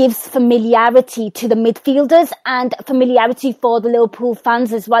he gives familiarity to the midfielders and familiarity for the Liverpool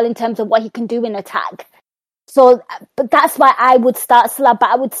fans as well in terms of what he can do in attack. So, but that's why I would start Salah, but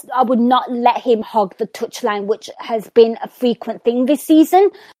I would not let him hog the touchline, which has been a frequent thing this season.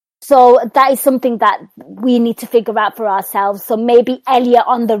 So that is something that we need to figure out for ourselves. So maybe Elliott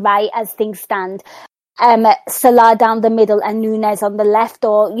on the right as things stand, Salah down the middle and Núñez on the left,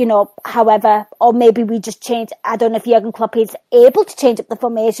 or, however, or maybe we just change. I don't know if Jurgen Klopp is able to change up the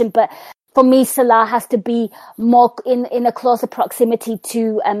formation, but for me, Salah has to be more in a closer proximity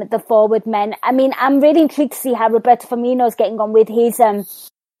to the forward men. I mean, I'm really intrigued to see how Roberto Firmino is getting on with his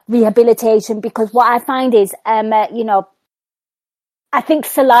rehabilitation, because what I find is, I think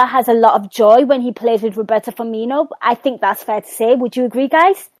Salah has a lot of joy when he plays with Roberto Firmino. I think that's fair to say. Would you agree,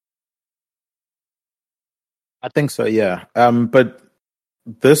 guys? I think so, yeah. But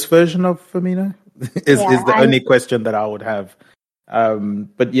this version of Firmino is the only question that I would have.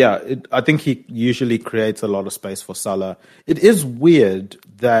 But yeah, I think he usually creates a lot of space for Salah. It is weird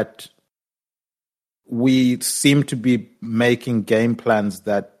that we seem to be making game plans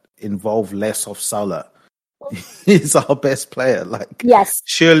that involve less of Salah. He's our best player. Yes,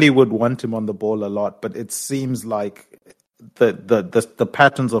 surely would want him on the ball a lot, but it seems like the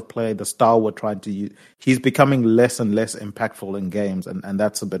patterns of play, the style we're trying to use, he's becoming less and less impactful in games, and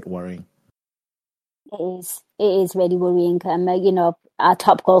that's a bit worrying. It is really worrying. Our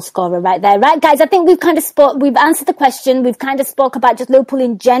top goal scorer right there. Right, guys, I think we've answered the question. We've kind of spoke about just Liverpool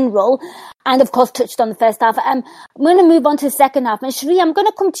in general, and of course touched on the first half. I'm going to move on to the second half. And Sheree, I'm going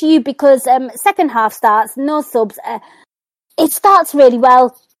to come to you because second half starts, no subs. It starts really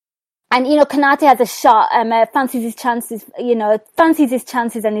well. And, Konate has a shot, fancies his chances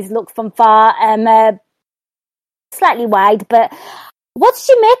and his look from far, slightly wide, but what did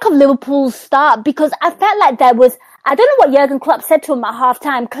you make of Liverpool's start? Because I felt like I don't know what Jurgen Klopp said to him at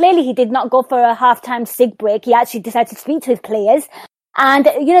half-time. Clearly he did not go for a half-time sig break. He actually decided to speak to his players. And,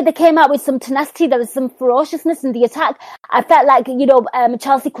 they came out with some tenacity. There was some ferociousness in the attack. I felt like,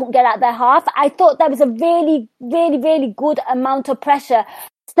 Chelsea couldn't get out their half. I thought there was a really, really, really good amount of pressure,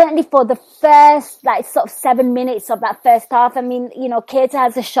 certainly for the first, 7 minutes of that first half. I mean, Keita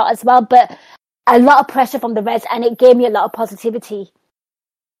has a shot as well, but a lot of pressure from the Reds, and it gave me a lot of positivity.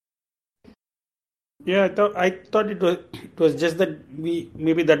 Yeah, I thought it was just that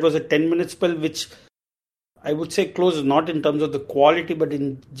maybe that was a 10-minute spell, which I would say close, not in terms of the quality, but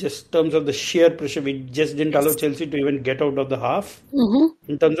in just terms of the sheer pressure. We just didn't allow Chelsea to even get out of the half.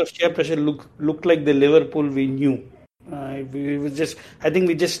 Mm-hmm. In terms of sheer pressure, looked like the Liverpool we knew. I think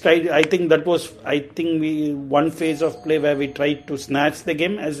we just tried. I think one phase of play where we tried to snatch the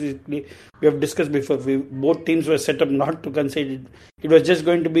game, as we have discussed before. Both teams were set up not to concede. It was just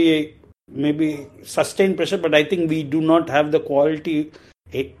going to be maybe sustained pressure, but I think we do not have the quality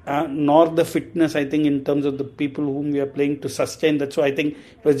nor the fitness, I think, in terms of the people whom we are playing to sustain that. So I think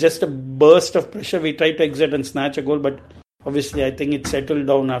it was just a burst of pressure. We tried to exert and snatch a goal, but obviously I think it settled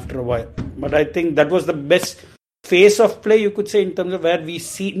down after a while. But I think that was the best phase of play, you could say, in terms of where we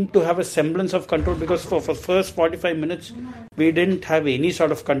seem to have a semblance of control, because for first 45 minutes we didn't have any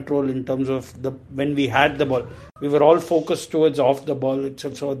sort of control in terms of when we had the ball. We were all focused towards off the ball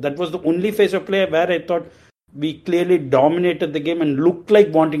itself. So that was the only phase of play where I thought we clearly dominated the game and looked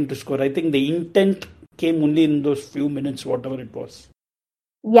like wanting to score. I think the intent came only in those few minutes, whatever it was.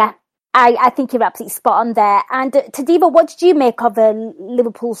 Yeah, I think you're absolutely spot on there. And Tadiva, what did you make of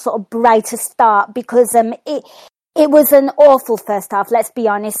Liverpool's sort of brighter start? Because it was an awful first half, let's be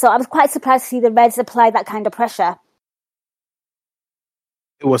honest. So I was quite surprised to see the Reds apply that kind of pressure.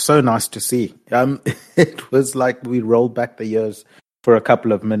 It was so nice to see. It was like we rolled back the years for a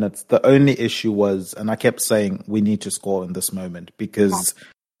couple of minutes. The only issue was, and I kept saying, we need to score in this moment, because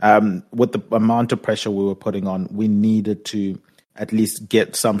with the amount of pressure we were putting on, we needed to at least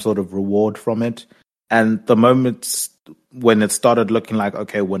get some sort of reward from it. And the moments when it started looking like,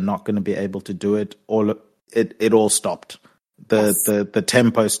 okay, we're not going to be able to do it, it all stopped. The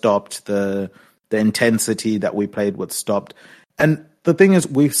tempo stopped. The intensity that we played with stopped. And the thing is,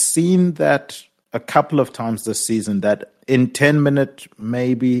 we've seen that a couple of times this season, that in 10-minute,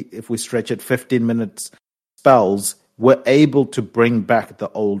 maybe if we stretch it 15 minutes spells, we're able to bring back the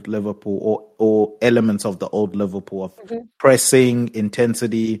old Liverpool or elements of the old Liverpool of pressing,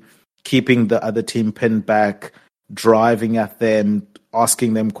 intensity, keeping the other team pinned back, driving at them,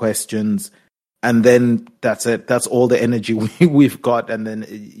 asking them questions, and then that's it. That's all the energy we've got, and then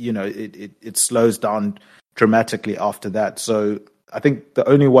it slows down dramatically after that. So I think the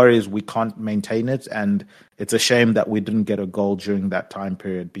only worry is we can't maintain it, and it's a shame that we didn't get a goal during that time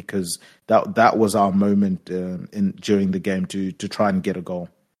period, because that was our moment during the game to try and get a goal.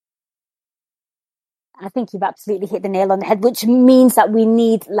 I think you've absolutely hit the nail on the head, which means that we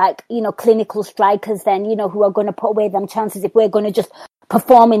need clinical strikers then, who are going to put away them chances if we're going to just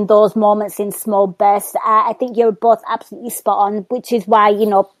perform in those moments in small bursts. I think you're both absolutely spot on, which is why,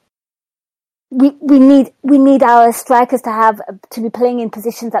 we need our strikers to be playing in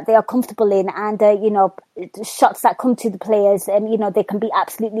positions that they are comfortable in, and shots that come to the players, and they can be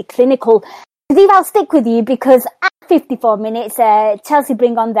absolutely clinical. Steve, I'll stick with you, because at 54 minutes, Chelsea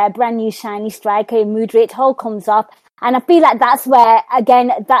bring on their brand new shiny striker, Mudryk. Hole comes off, and I feel like that's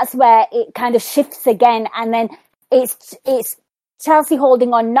where it kind of shifts again, and then it's Chelsea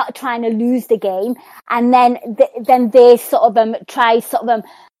holding on, not trying to lose the game, and then they sort of try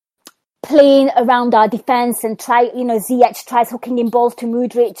playing around our defence and try, Ziyech tries hooking in balls to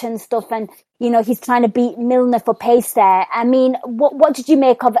Mudryk and stuff, and he's trying to beat Milner for pace there. I mean, what did you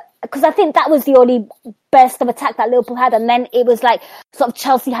make of it? Because I think that was the only burst of attack that Liverpool had, and then it was like sort of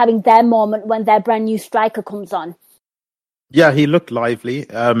Chelsea having their moment when their brand new striker comes on. Yeah, he looked lively.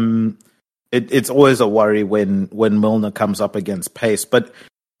 It's always a worry when Milner comes up against pace, but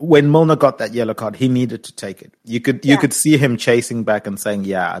when Milner got that yellow card, he needed to take it. You could see him chasing back and saying,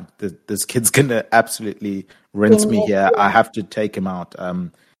 "Yeah, this kid's gonna absolutely rinse me here. I have to take him out."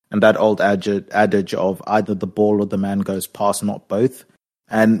 And that old adage of either the ball or the man goes past, not both.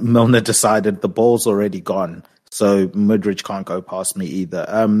 And Milner decided the ball's already gone, so Mudryk can't go past me either.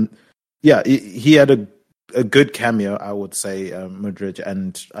 He had a good cameo, I would say, Mudryk,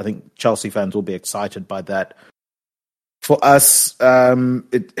 and I think Chelsea fans will be excited by that. For us,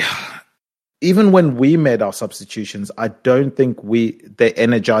 even when we made our substitutions, I don't think they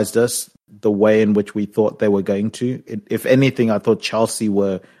energized us the way in which we thought they were going to. If anything, I thought Chelsea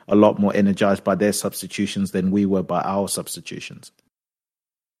were a lot more energized by their substitutions than we were by our substitutions.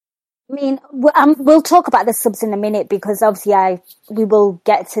 I mean, we'll talk about the subs in a minute, because obviously we will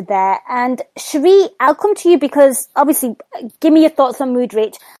get to there. And Cherie, I'll come to you, because obviously, give me your thoughts on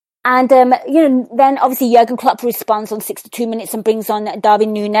Mudryk. And, then obviously Jurgen Klopp responds on 62 minutes and brings on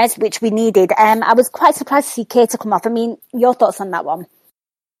Darwin Núñez, which we needed. I was quite surprised to see Keita come off. I mean, your thoughts on that one?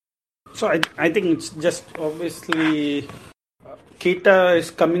 So I think it's just obviously Keita is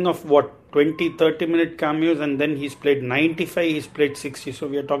coming off 20-30 minute cameos, and then he's played 95, he's played 60, so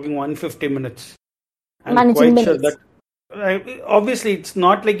we are talking 150 minutes. I'm Managing quite minutes. sure that obviously it's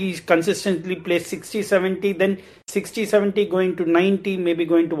not like he's consistently plays 60-70, then 60-70 going to 90, maybe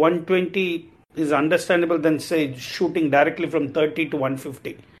going to 120 is understandable than say shooting directly from 30 to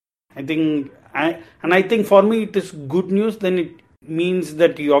 150. I think for me it is good news. Then it means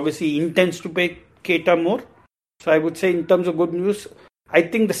that he obviously intends to pay Keita more. So I would say in terms of good news, I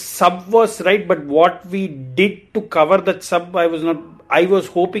think the sub was right, but what we did to cover that sub, I was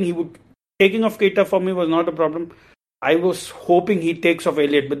hoping he would. Taking off Keita for me was not a problem. I was hoping he takes off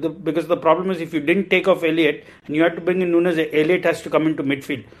Elliott, because the problem is if you didn't take off Elliott and you had to bring in Núñez, Elliott has to come into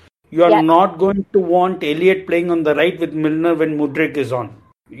midfield. You are not going to want Elliott playing on the right with Milner when Mudryk is on.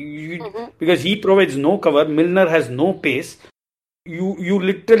 Because he provides no cover, Milner has no pace. You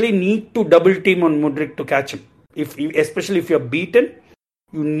literally need to double team on Mudryk to catch him. Especially if you're beaten,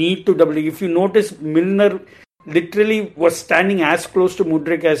 you need to double. If you notice, Milner literally was standing as close to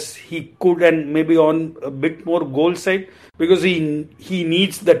Mudryk as he could, and maybe on a bit more goal side, because he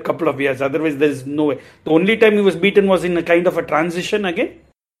needs that couple of years. Otherwise, there's no way. The only time he was beaten was in a kind of a transition again.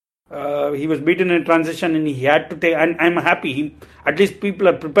 He was beaten in a transition, and he had to take. And I'm happy. At least people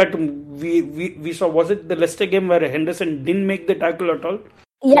are prepared to. We saw, was it the Leicester game where Henderson didn't make the tackle at all?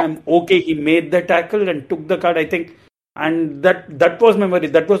 Yeah. I'm okay. He made the tackle and took the card, I think. And that was my worry.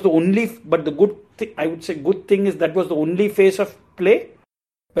 That was the only, but the good thing, I would say good thing is that was the only phase of play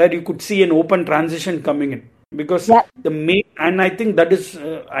where you could see an open transition coming in. Because and I think that is,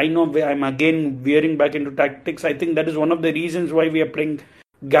 I know I'm again veering back into tactics. I think that is one of the reasons why we are playing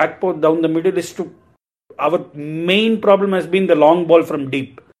Gakpo down the middle our main problem has been the long ball from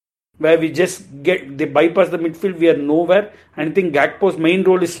deep, where we just they bypass the midfield, we are nowhere. And I think Gakpo's main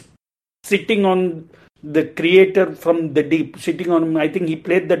role is sitting on the creator from the deep, sitting on him. I think he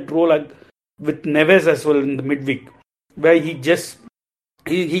played that role with Neves as well in the midweek, where he just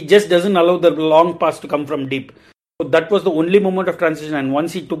doesn't allow the long pass to come from deep. So that was the only moment of transition. And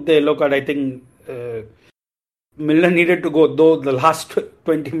once he took the yellow card, I think Milner needed to go. Though the last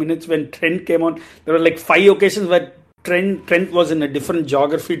 20 minutes when Trent came on, there were like 5 occasions where Trent was in a different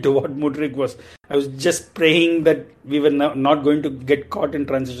geography to what Mudryk was. I was just praying that we were not going to get caught in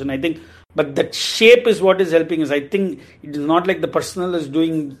transition. I think, but that shape is what is helping us. I think it is not like the personnel is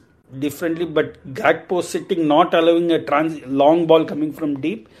doing differently, but Gakpo sitting, not allowing a long ball coming from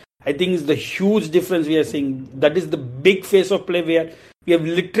deep, I think is the huge difference we are seeing. That is the big phase of play where we have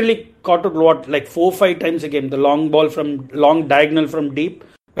literally caught it like 4 or 5 times a game. The long diagonal from deep,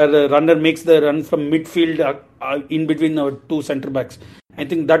 where the runner makes the run from midfield in between our 2 centre backs. I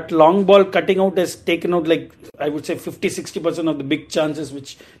think that long ball cutting out has taken out, like, I would say 50-60% of the big chances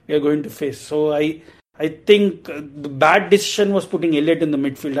which we are going to face. So I think the bad decision was putting Elliott in the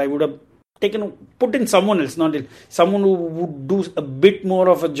midfield. I would have put in someone else, not someone who would do a bit more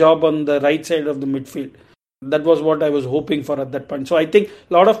of a job on the right side of the midfield. That was what I was hoping for at that point. So I think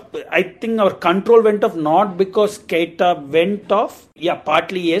our control went off not because Keita went off. Yeah,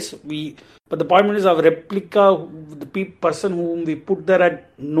 partly yes. But the point is our replica, the person whom we put there, had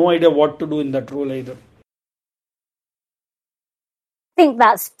no idea what to do in that role either. I think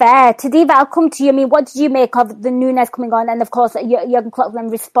that's fair. Tadiva, I'll come to you. I mean, what did you make of the Nunes coming on? And of course, Jurgen Klopp then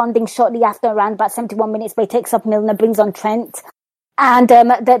responding shortly after, around about 71 minutes, where he takes off Milner, brings on Trent. And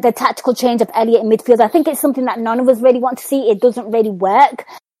the tactical change of Elliott in midfield, I think it's something that none of us really want to see. It doesn't really work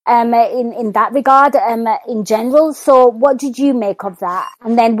in that regard in general. So what did you make of that?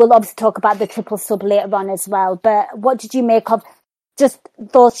 And then we'll obviously talk about the triple sub later on as well. But what did you make of just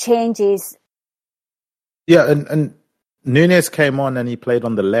those changes? Yeah, and Nunes came on and he played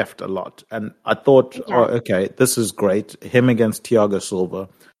on the left a lot. And I thought, okay, this is great. Him against Thiago Silva.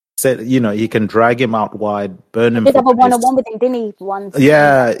 Said, he can drag him out wide, burn him. He did have a one-on-one with him, didn't he? Once.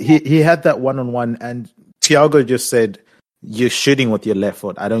 Yeah, he had that one-on-one, and Thiago just said, "You're shooting with your left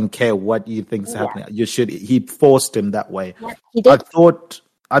foot. I don't care what you think is happening. You should." He forced him that way. Yeah, he did.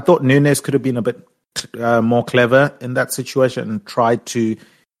 I thought Nunes could have been a bit more clever in that situation and tried to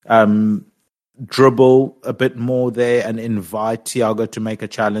dribble a bit more there and invite Thiago to make a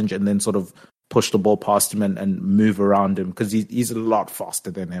challenge, and then sort of push the ball past him and move around him, because he's a lot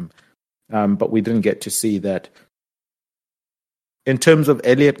faster than him. But we didn't get to see that. In terms of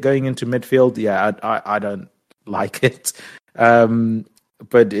Elliott going into midfield, I don't like it.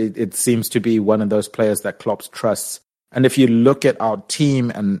 But it seems to be one of those players that Klopp trusts. And if you look at our team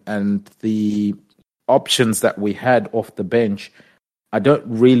and the options that we had off the bench, I don't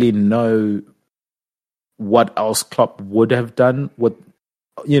really know what else Klopp would have done with.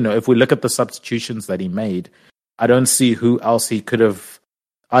 If we look at the substitutions that he made, I don't see who else he could have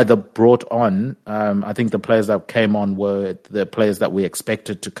either brought on. I think the players that came on were the players that we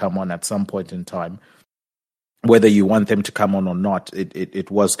expected to come on at some point in time. Whether you want them to come on or not, it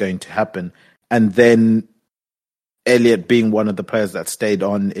was going to happen. And then Elliott being one of the players that stayed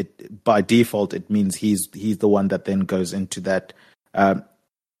on, by default, it means he's the one that then goes into that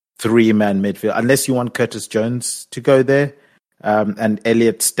 3-man midfield. Unless you want Curtis Jones to go there. And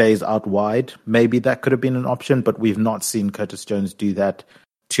Elliott stays out wide. Maybe that could have been an option, but we've not seen Curtis Jones do that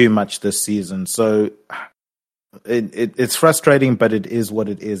too much this season. So it's frustrating, but it is what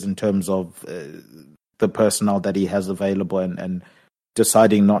it is in terms of the personnel that he has available and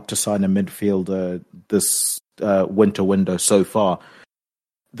deciding not to sign a midfielder this winter window so far.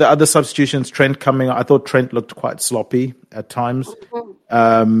 The other substitutions, Trent coming, I thought Trent looked quite sloppy at times.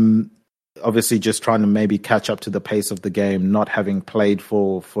 Obviously just trying to maybe catch up to the pace of the game, not having played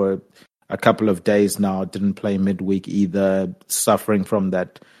for a couple of days now, didn't play midweek either, suffering from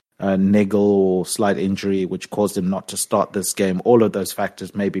that niggle or slight injury, which caused him not to start this game. All of those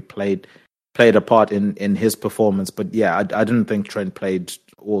factors maybe played a part in his performance. But yeah, I didn't think Trent played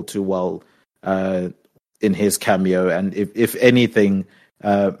all too well in his cameo. And if anything,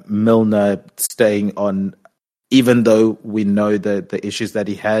 Milner staying on, even though we know the issues that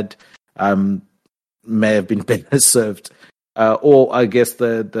he had, may have been better served. Or I guess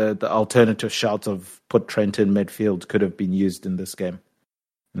the alternative shout of put Trent in midfield could have been used in this game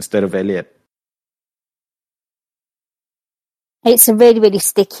instead of Elliott. It's a really, really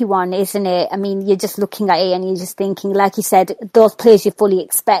sticky one, isn't it? I mean, you're just looking at it and you're just thinking, like you said, those players you fully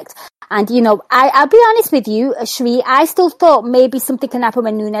expect. And, I'll be honest with you, Shri, I still thought maybe something can happen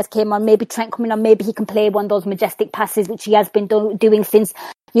when Nunes came on, maybe Trent coming on, maybe he can play one of those majestic passes, which he has been doing since,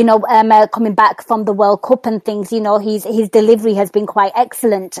 coming back from the World Cup and things. His delivery has been quite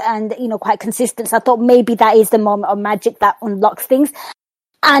excellent and, quite consistent. So I thought maybe that is the moment of magic that unlocks things.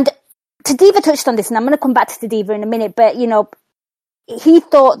 And Tadiva touched on this, and I'm going to come back to Tadiva in a minute, but, he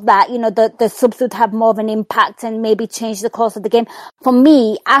thought that, the subs would have more of an impact and maybe change the course of the game. For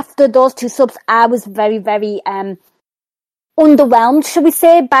me, after those 2 subs, I was very, very underwhelmed, should we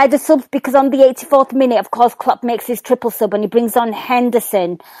say, by the subs, because on the 84th minute, of course, Klopp makes his triple sub and he brings on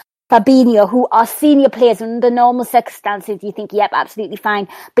Henderson, Fabinho, who are senior players. Under normal circumstances, you think, yep, absolutely fine.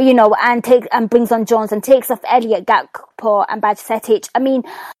 But, and brings on Jones and takes off Elliott, Gakpo and Bajcetic. I mean,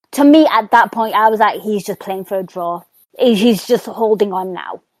 to me, at that point, I was like, he's just playing for a draw. He's just holding on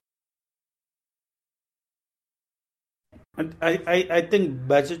now. I think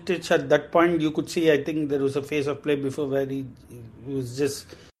Bajcetic at that point, you could see, I think there was a phase of play before where he was just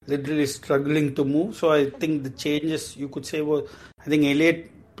literally struggling to move. So I think the changes, you could say, was, I think Elliott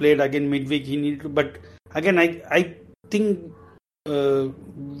played again midweek. He needed to, but again, I think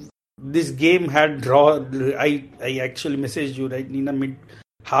this game had draw. I actually messaged you, right, Nina,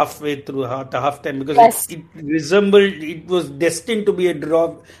 halfway through the halftime, because yes. it resembled, it was destined to be a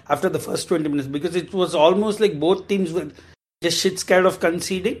draw after the first 20 minutes, because it was almost like both teams were just shit scared of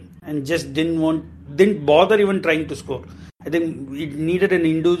conceding and just didn't bother even trying to score. I think it needed an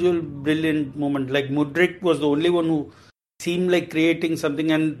individual brilliant moment. Like Mudryk was the only one who seemed like creating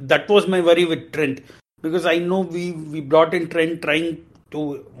something, and that was my worry with Trent, because I know we brought in Trent trying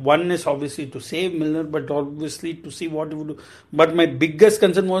to, one is obviously to save Milner, but obviously to see what he would do. But my biggest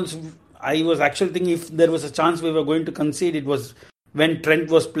concern was, I was actually thinking if there was a chance we were going to concede, it was when Trent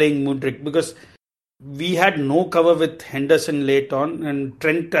was playing Mudryk, because we had no cover with Henderson late on, and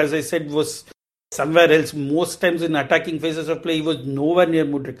Trent, as I said, was somewhere else. Most times in attacking phases of play, he was nowhere near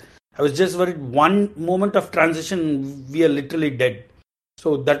Mudryk. I was just worried one moment of transition, we are literally dead.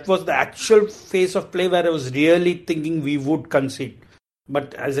 So that was the actual phase of play where I was really thinking we would concede.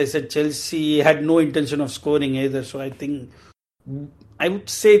 But as I said, Chelsea had no intention of scoring either. So I think, I would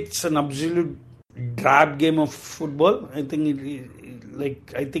say it's an absolute drab game of football. I think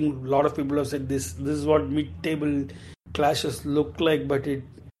I think a lot of people have said this is what mid-table clashes look like, but it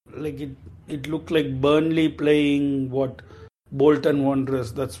looked like Burnley playing Bolton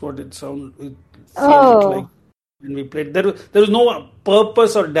Wanderers. That's what it felt like when we played. There was no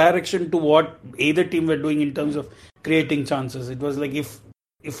purpose or direction to what either team were doing in terms of creating chances. It was like,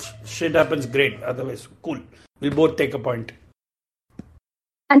 if shit happens, great. Otherwise, cool. We'll both take a point.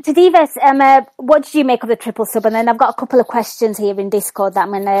 And Tadivas, what did you make of the triple sub? And then I've got a couple of questions here in Discord that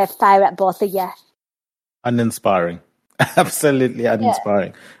I'm going to fire at both of you. Uninspiring. Absolutely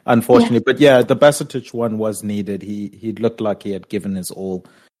uninspiring, unfortunately. Yeah. But yeah, the Bajcetic one was needed. He looked like he had given his all.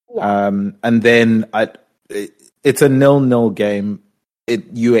 Yeah. And then it's a 0-0 game.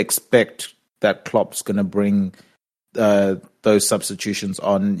 You expect that Klopp's going to bring those substitutions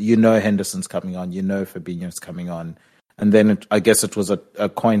on. Henderson's coming on. Fabinho's coming on. And then I guess it was a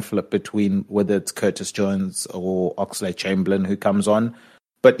coin flip between whether it's Curtis Jones or Oxlade-Chamberlain who comes on.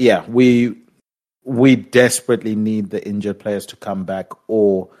 But yeah, we desperately need the injured players to come back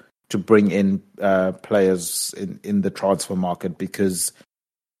or to bring in players in the transfer market, because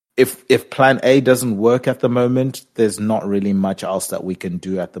if plan A doesn't work at the moment, there's not really much else that we can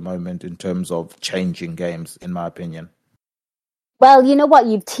do at the moment in terms of changing games, in my opinion. Well, you know what?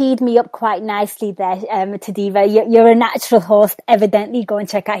 You've teed me up quite nicely there, Tadiva. You're a natural host, evidently. Go and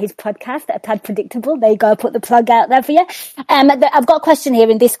check out his podcast, A Tad Predictable. There you go. I'll put the plug out there for you. I've got a question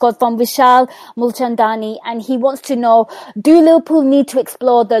here in Discord from Vishal Mulchandani, and he wants to know, do Liverpool need to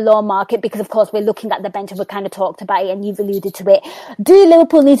explore the loan market? Because, of course, we're looking at the bench and we kind of talked about it and you've alluded to it. Do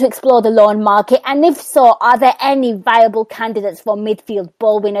Liverpool need to explore the loan market? And if so, are there any viable candidates for midfield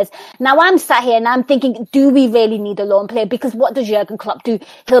ball winners? Now, I'm sat here and I'm thinking, do we really need a loan player? Because what does Jurgen Klopp do?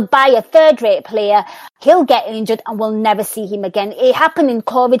 He'll buy a third-rate player, he'll get injured, and we'll never see him again. It happened in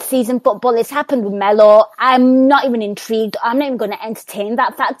COVID season football. It's happened with Melo. I'm not even intrigued. I'm not even going to entertain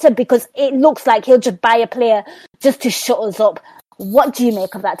that factor, because it looks like he'll just buy a player just to shut us up. What do you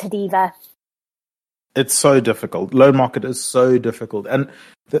make of that, Tadiva? It's so difficult. Loan market is so difficult. And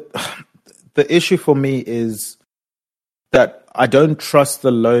the issue for me is that I don't trust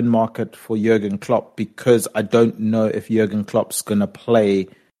the loan market for Jurgen Klopp, because I don't know if Jurgen Klopp's going to play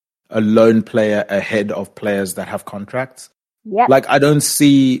a loan player ahead of players that have contracts. Yep. Like, I don't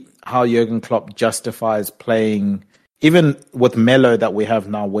see how Jurgen Klopp justifies playing, even with Melo that we have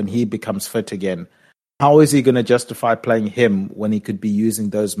now, when he becomes fit again. How is he going to justify playing him when he could be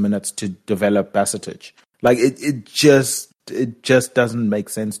using those minutes to develop Bajcetic? Like, it just doesn't make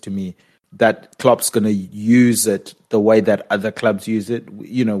sense to me that Klopp's going to use it the way that other clubs use it.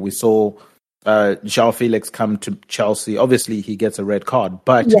 We saw João Felix come to Chelsea. Obviously, he gets a red card,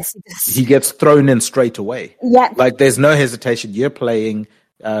 but yes, he gets thrown in straight away. Yeah. Like, there's no hesitation. You're playing.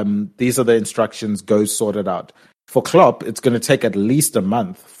 These are the instructions. Go sort it out. For Klopp, it's going to take at least a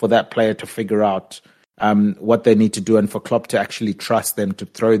month for that player to figure out what they need to do, and for Klopp to actually trust them to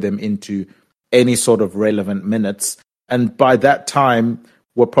throw them into any sort of relevant minutes. And by that time,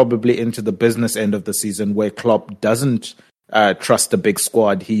 we're probably into the business end of the season where Klopp doesn't trust a big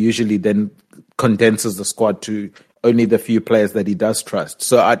squad. He usually then condenses the squad to only the few players that he does trust.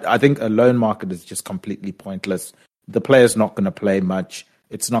 So I think a loan market is just completely pointless. The player's not going to play much.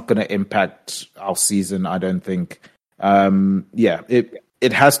 It's not going to impact our season, I don't think.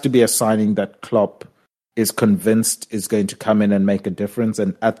 It has to be a signing that Klopp is convinced is going to come in and make a difference.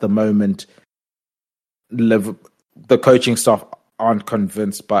 And at the moment, the coaching staff aren't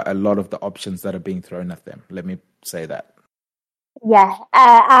convinced by a lot of the options that are being thrown at them. Let me say that. Yeah,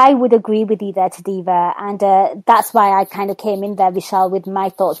 I would agree with you there, Tadiva. And that's why I kind of came in there, Vishal, with my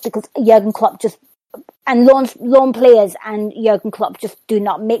thoughts, because Jurgen Klopp and loan players and Jurgen Klopp just do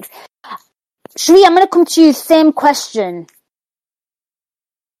not mix. Shri, I'm going to come to you, same question.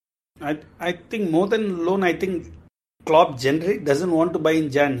 I think more than loan, I think Klopp generally doesn't want to buy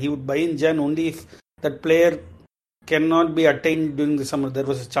in Jan. He would buy in Jan only if that player cannot be attained during the summer. There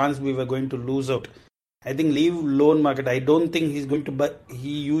was a chance we were going to lose out. I think leave loan market. I don't think he's going to buy. He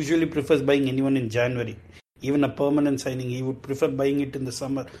usually prefers buying anyone in January. Even a permanent signing, he would prefer buying it in the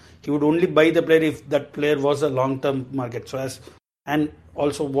summer. He would only buy the player if that player was a long-term market. And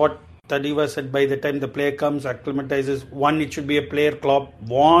also what Tadiva said, by the time the player comes, acclimatizes, one, it should be a player Klopp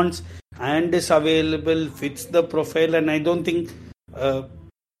wants and is available, fits the profile. And I don't think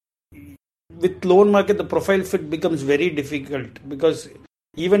with loan market, the profile fit becomes very difficult, because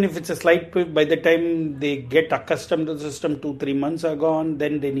even if it's a slight tweak, by the time they get accustomed to the system, 2-3 months are gone,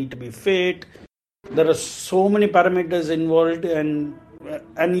 then they need to be fit. There are so many parameters involved, and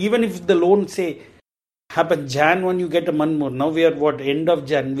even if the loan, say, happen Jan 1, you get a month more. Now we are end of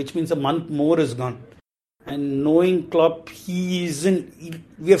Jan, which means a month more is gone. And knowing Klopp, we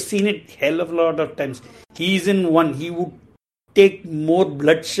have seen it hell of a lot of times. He's in one. He would take more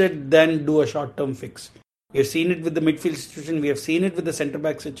bloodshed than do a short-term fix. We have seen it with the midfield situation. We have seen it with the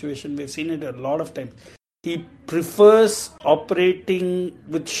centre-back situation. We have seen it a lot of times. He prefers operating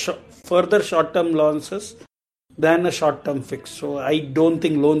with further short-term losses than a short-term fix. So I don't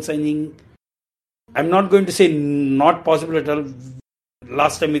think loan signing, I'm not going to say not possible at all.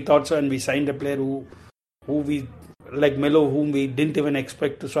 Last time we thought so, and we signed a player who we, like Melo, whom we didn't even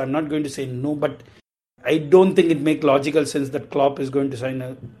expect to. So I'm not going to say no, but I don't think it makes logical sense that Klopp is going to sign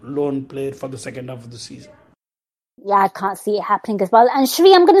a loan player for the second half of the season. Yeah, I can't see it happening as well. And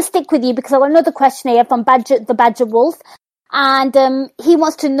Shri, I'm going to stick with you because I've got another question here from the Badger Wolf. And he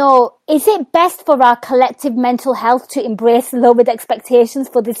wants to know, is it best for our collective mental health to embrace lowered expectations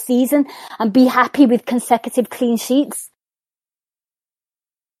for this season and be happy with consecutive clean sheets?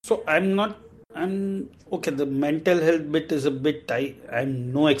 So okay, the mental health bit is a bit,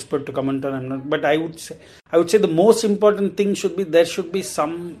 I'm no expert to comment on, but I would say the most important thing should be, there should be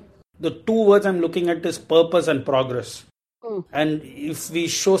the two words I'm looking at is purpose and progress. And if we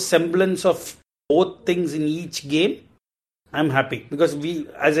show semblance of both things in each game, I'm happy, because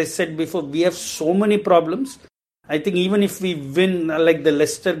as I said before, we have so many problems. I think even if we win, like the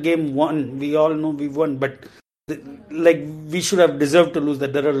Leicester game won, we all know we won, but we should have deserved to lose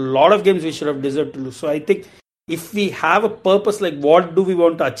that. There are a lot of games we should have deserved to lose. So I think if we have a purpose, like what do we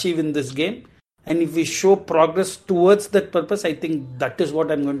want to achieve in this game, and if we show progress towards that purpose, I think that is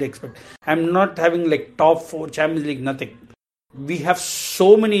what I'm going to expect. I'm not having top 4 Champions League, nothing. We have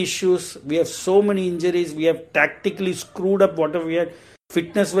so many issues. We have so many injuries. We have tactically screwed up whatever we had.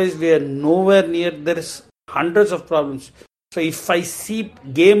 Fitness-wise, we are nowhere near. There is hundreds of problems. So if I see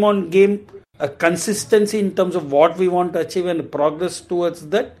game on game a consistency in terms of what we want to achieve and progress towards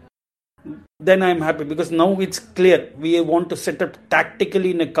that, then I'm happy, because now it's clear. We want to set up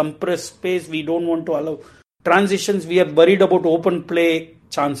tactically in a compressed space. We don't want to allow transitions. We are worried about open play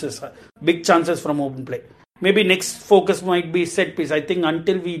chances, big chances from open play. Maybe next focus might be set piece. I think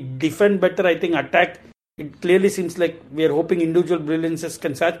until we defend better, I think attack, it clearly seems like we are hoping individual brilliances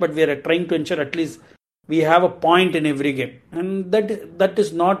can catch, but we are trying to ensure at least we have a point in every game. And that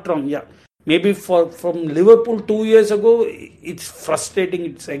is not wrong. Yeah. Maybe from Liverpool 2 years ago, it's frustrating,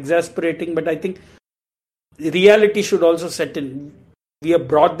 it's exasperating, but I think reality should also set in. We have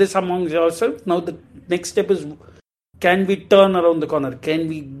brought this amongst ourselves. Now the next step is, can we turn around the corner? Can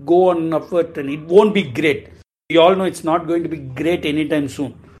we go on an upward trend? It won't be great. We all know it's not going to be great anytime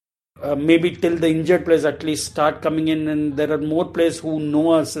soon. Maybe till the injured players at least start coming in, and there are more players who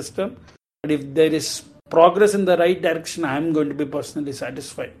know our system. But if there is progress in the right direction, I'm going to be personally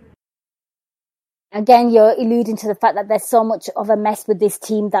satisfied. Again, you're alluding to the fact that there's so much of a mess with this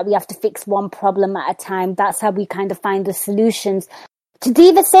team that we have to fix one problem at a time. That's how we kind of find the solutions to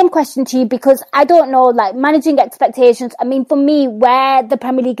do the same question to you, because I don't know, like, managing expectations. I mean, for me, where the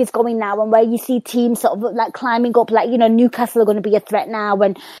Premier League is going now and where you see teams sort of like climbing up, like, you know, Newcastle are going to be a threat now,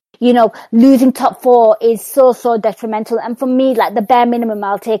 and, you know, losing top 4 is so detrimental. And for me, like, the bare minimum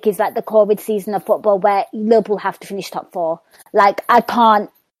I'll take is like the COVID season of football where Liverpool have to finish top 4. Like, I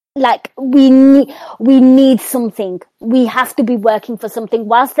can't, like, we need something. We have to be working for something.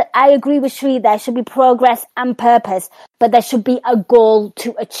 Whilst I agree with Sri, there should be progress and purpose, but there should be a goal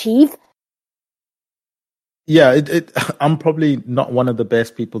to achieve. Yeah, I'm probably not one of the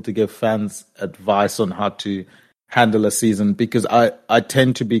best people to give fans advice on how to handle a season, because I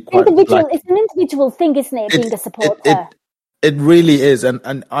tend to be quite individual. It's an individual thing, isn't it? Being a supporter. It really is,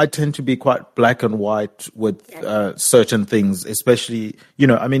 and I tend to be quite black and white with certain things, especially, you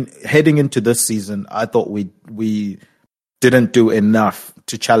know, I mean, heading into this season, I thought we didn't do enough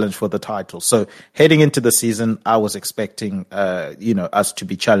to challenge for the title. So heading into the season, I was expecting, you know, us to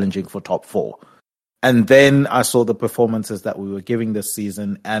be challenging for top 4. And then I saw the performances that we were giving this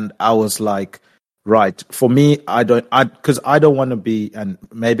season, and I was like, right, for me, because I don't want to be, and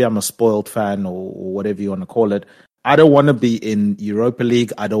maybe I'm a spoiled fan or whatever you want to call it, I don't want to be in Europa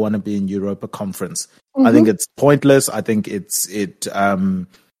League. I don't want to be in Europa Conference. Mm-hmm. I think it's pointless. I think it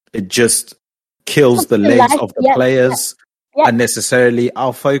just kills the legs of the players unnecessarily.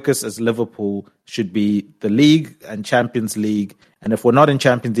 Our focus as Liverpool should be the league and Champions League. And if we're not in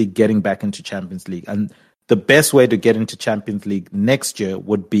Champions League, getting back into Champions League. And the best way to get into Champions League next year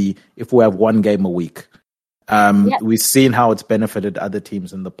would be if we have one game a week. We've seen how it's benefited other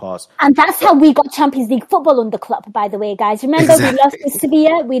teams in the past. And that's how we got Champions League football under Klopp, by the way, guys. Remember,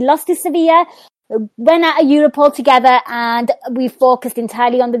 We lost to Sevilla, went out of Europe altogether, and we focused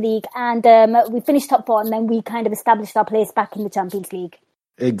entirely on the league. And we finished top 4, and then we kind of established our place back in the Champions League.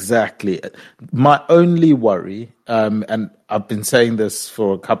 Exactly. My only worry, and I've been saying this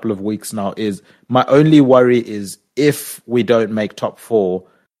for a couple of weeks now, is my only worry is if we don't make top 4,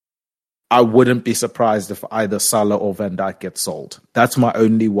 I wouldn't be surprised if either Salah or Van Dijk gets sold. That's my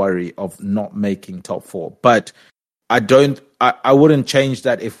only worry of not making top 4. But I wouldn't change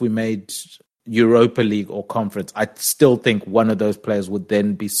that if we made Europa League or Conference. I still think one of those players would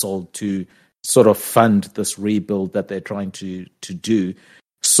then be sold to sort of fund this rebuild that they're trying to do.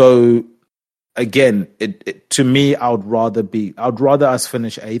 So again, to me, I'd rather us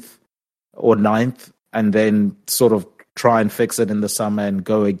finish 8th or 9th and then sort of try and fix it in the summer and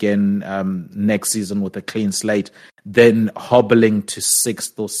go again next season with a clean slate, then hobbling to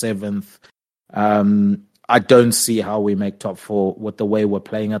 6th or 7th. I don't see how we make top 4 with the way we're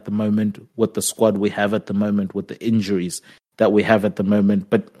playing at the moment, with the squad we have at the moment, with the injuries that we have at the moment.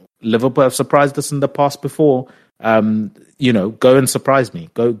 But Liverpool have surprised us in the past before. You know, go and surprise me.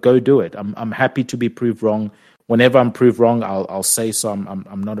 Go do it. I'm happy to be proved wrong. Whenever I'm proved wrong, I'll say so.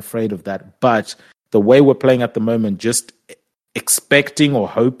 I'm not afraid of that. But the way we're playing at the moment, just expecting or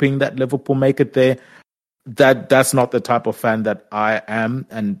hoping that Liverpool make it there, that's not the type of fan that I am.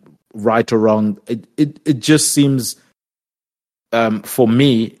 And right or wrong, it just seems for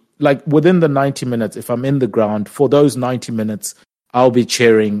me, like within the 90 minutes, if I'm in the ground for those 90 minutes, I'll be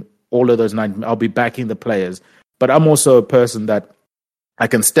cheering all of those 90 minutes. I'll be backing the players. But I'm also a person that I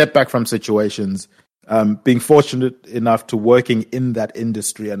can step back from situations. Being fortunate enough to working in that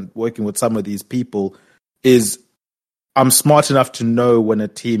industry and working with some of these people is I'm smart enough to know when a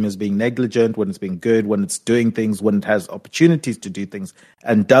team is being negligent, when it's being good, when it's doing things, when it has opportunities to do things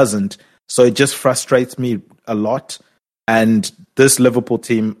and doesn't. So it just frustrates me a lot. And this Liverpool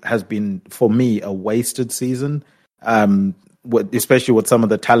team has been, for me, a wasted season, especially with some of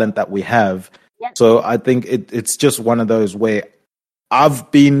the talent that we have. Yeah. So I think it's just one of those where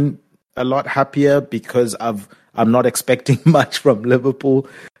I've been a lot happier because I'm not expecting much from Liverpool.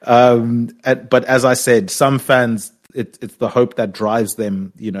 But as I said, some fans, it's the hope that drives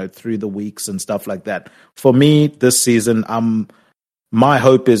them, you know, through the weeks and stuff like that. For me, this season, my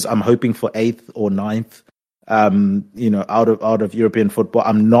hope is I'm hoping for 8th or 9th, you know, out of European football.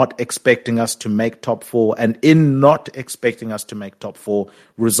 I'm not expecting us to make top 4. And in not expecting us to make top 4,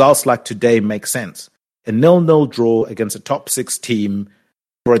 results like today make sense. A 0-0 draw against a top 6 team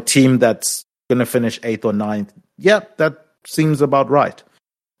for a team that's going to finish 8th or 9th, yeah, that seems about right.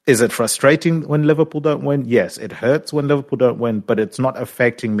 Is it frustrating when Liverpool don't win? Yes, it hurts when Liverpool don't win, but it's not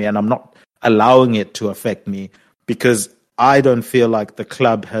affecting me, and I'm not allowing it to affect me because I don't feel like the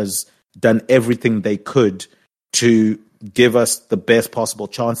club has done everything they could to give us the best possible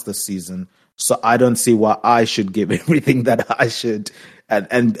chance this season. So I don't see why I should give everything that I should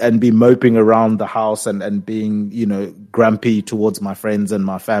and be moping around the house and being, you know, grumpy towards my friends and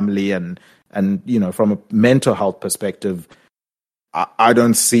my family and you know, from a mental health perspective, I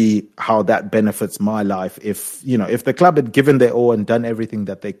don't see how that benefits my life. If the club had given their all and done everything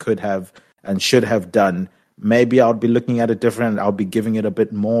that they could have and should have done, maybe I'll be looking at it different. I'll be giving it a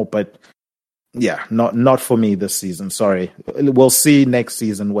bit more, but yeah, not for me this season. Sorry. We'll see next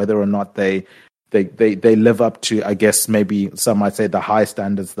season whether or not they live up to, I guess, maybe some might say the high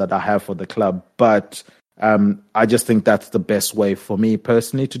standards that I have for the club. But I just think that's the best way for me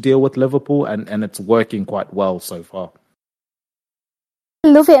personally to deal with Liverpool, and it's working quite well so far. I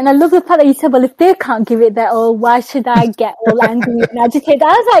love it, and I love the fact that you said, well, if they can't give it their all, why should I get all angry and agitated?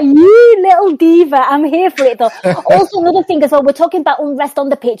 I was like, you little diva, I'm here for it though. Also, another thing as well, we're talking about unrest on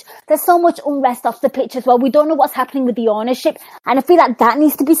the pitch. There's so much unrest off the pitch as well. We don't know what's happening with the ownership, and I feel like that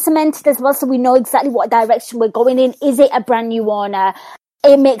needs to be cemented as well, so we know exactly what direction we're going in. Is it a brand new owner?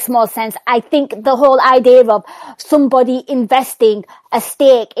 It makes more sense. I think the whole idea of somebody investing a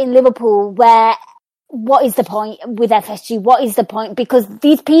stake in Liverpool where what is the point with FSG? What is the point? Because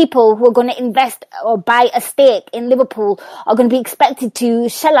these people who are going to invest or buy a stake in Liverpool are going to be expected to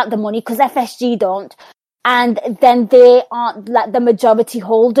shell out the money because FSG don't. And then they aren't like the majority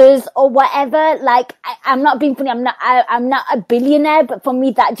holders or whatever. Like, I'm not being funny. I'm not a billionaire, but for me,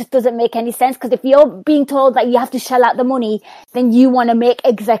 that just doesn't make any sense. Because if you're being told that you have to shell out the money, then you want to make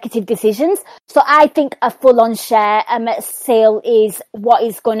executive decisions. So I think a full-on share sale is what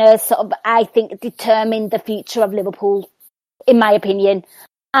is going to sort of, I think, determine the future of Liverpool, in my opinion.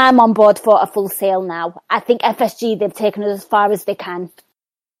 I'm on board for a full sale now. I think FSG, they've taken us as far as they can.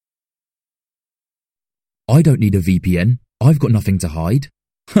 I don't need a VPN. I've got nothing to hide.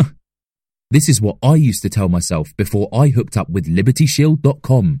 This is what I used to tell myself before I hooked up with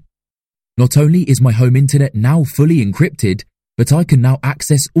LibertyShield.com. Not only is my home internet now fully encrypted, but I can now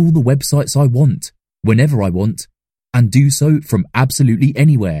access all the websites I want, whenever I want, and do so from absolutely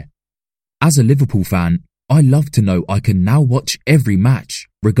anywhere. As a Liverpool fan, I love to know I can now watch every match,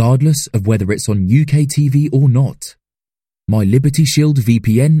 regardless of whether it's on UK TV or not. My Liberty Shield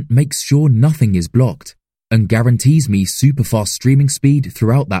VPN makes sure nothing is blocked, and guarantees me super fast streaming speed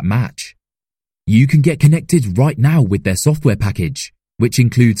throughout that match. You can get connected right now with their software package, which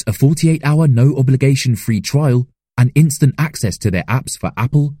includes a 48-hour no-obligation free trial and instant access to their apps for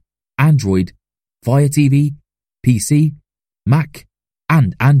Apple, Android, Fire TV, PC, Mac,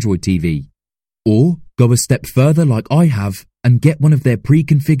 and Android TV. Or go a step further like I have and get one of their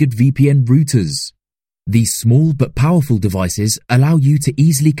pre-configured VPN routers. These small but powerful devices allow you to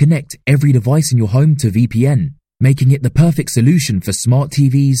easily connect every device in your home to VPN, making it the perfect solution for smart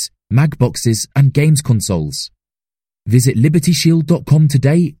TVs, Mag boxes, and games consoles. Visit LibertyShield.com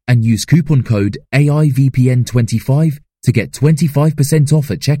today and use coupon code AIVPN25 to get 25%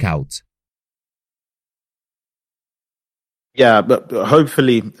 off at checkout. Yeah, but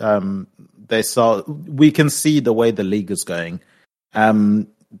hopefully we can see the way the league is going.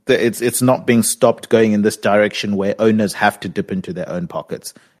 It's not being stopped going in this direction where owners have to dip into their own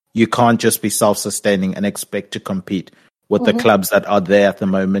pockets. You can't just be self-sustaining and expect to compete with the clubs that are there at the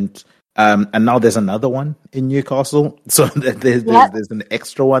moment. And now there's another one in Newcastle. So there's an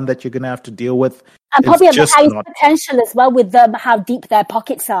extra one that you're going to have to deal with. And probably have the highest potential as well with them, how deep their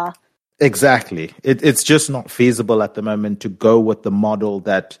pockets are. Exactly. It's just not feasible at the moment to go with the model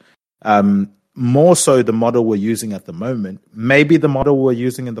that... more so the model we're using at the moment. Maybe the model we're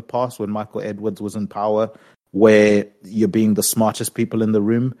using in the past when Michael Edwards was in power, where you're being the smartest people in the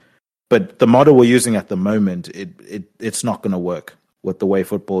room. But the model we're using at the moment, it's not going to work with the way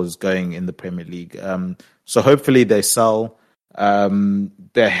football is going in the Premier League. So hopefully they sell.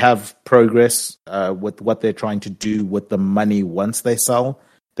 They have progress with what they're trying to do with the money once they sell.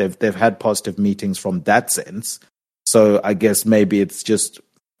 They've had positive meetings from that sense. So I guess maybe it's just...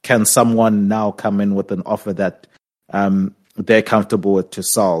 can someone now come in with an offer that they're comfortable with to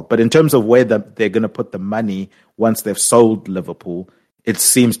sell? But in terms of where they're going to put the money once they've sold Liverpool, it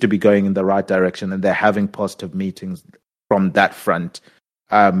seems to be going in the right direction, and they're having positive meetings from that front.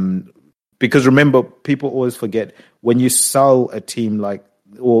 Because remember, people always forget, when you sell a team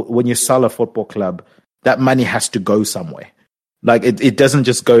or when you sell a football club, that money has to go somewhere. Like it doesn't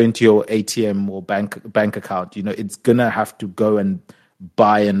just go into your ATM or bank account. It's going to have to go and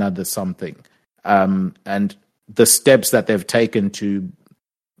buy another something. And the steps that they've taken to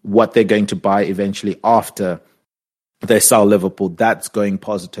what they're going to buy eventually after they sell Liverpool, that's going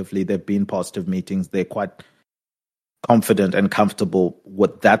positively. There've been positive meetings. They're quite confident and comfortable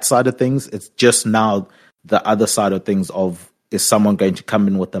with that side of things. It's just now the other side of things of, is someone going to come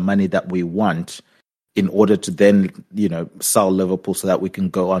in with the money that we want in order to then, sell Liverpool so that we can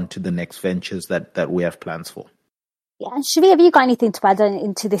go on to the next ventures that we have plans for. Yeah, Shavi, have you got anything to add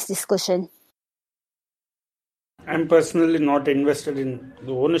into this discussion? I'm personally not invested in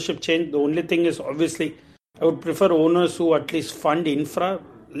the ownership change. The only thing is, obviously, I would prefer owners who at least fund infra,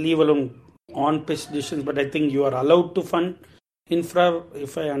 leave alone on-pitch decisions. But I think you are allowed to fund infra,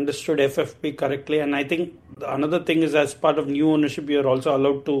 if I understood FFP correctly. And I think another thing is, as part of new ownership, you are also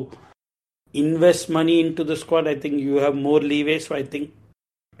allowed to invest money into the squad. I think you have more leeway. So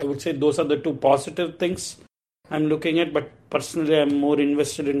I would say those are the two positive things I'm looking at. But personally, I'm more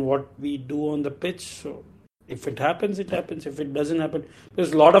invested in what we do on the pitch. So if it happens, it happens. If it doesn't happen,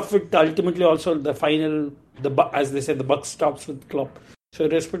 there's a lot of it. Ultimately, also the final, as they say, the buck stops with Klopp. So,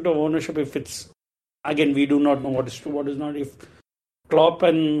 irrespective of ownership, if it's, again, we do not know what is true, what is not. If Klopp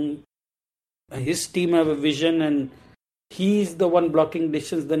and his team have a vision and he's the one blocking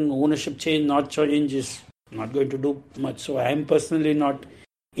decisions, then ownership change, not change, is not going to do much. So, I am personally not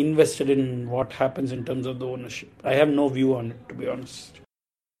invested in what happens in terms of the ownership. I have no view on it, to be honest.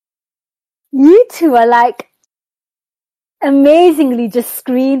 You two are like amazingly just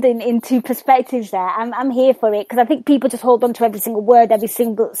screened into perspectives there. I'm here for it because I think people just hold on to every single word, every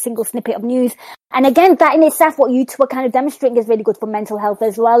single snippet of news. And again, that in itself, what you two are kind of demonstrating is really good for mental health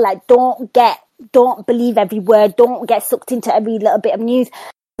as well. Like, don't believe every word. Don't get sucked into every little bit of news.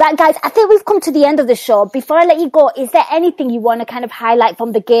 Right, guys, I think we've come to the end of the show. Before I let you go, is there anything you want to kind of highlight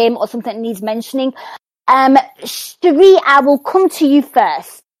from the game or something that needs mentioning? Cherie, I will come to you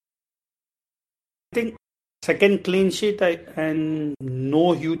first. I think second clean sheet and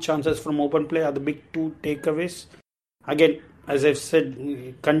no huge chances from open play are the big two takeaways. Again, as I've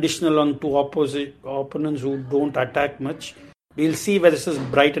said, conditional on two opposite opponents who don't attack much. We'll see versus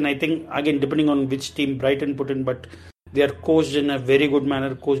Brighton. I think, again, depending on which team Brighton put in, but they are coached in a very good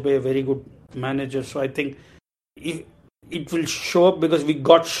manner, coached by a very good manager. So I think it will show up because we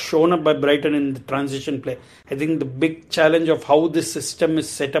got shown up by Brighton in the transition play. I think the big challenge of how this system is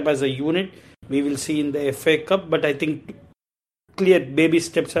set up as a unit, we will see in the FA Cup, but I think clear baby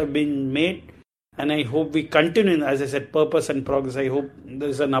steps have been made, and I hope we continue, as I said, purpose and progress. I hope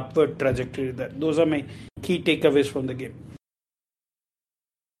there's an upward trajectory there. Those are my key takeaways from the game.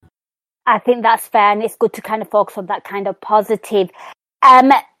 I think that's fair, and it's good to kind of focus on that kind of positive.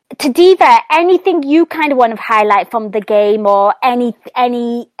 Tadiva, anything you kind of want to highlight from the game or any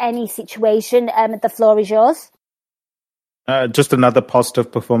situation? The floor is yours. Just another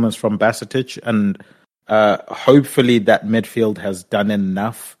positive performance from Basetic, and hopefully that midfield has done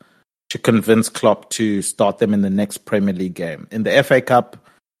enough to convince Klopp to start them in the next Premier League game. In the FA Cup,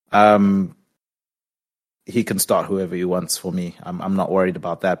 he can start whoever he wants for me. I'm not worried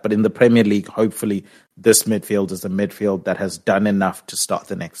about that. But in the Premier League, hopefully this midfield is a midfield that has done enough to start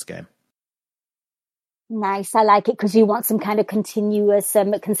the next game. Nice. I like it because you want some kind of continuous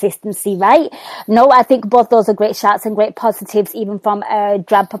consistency, right? No, I think both those are great shots and great positives, even from a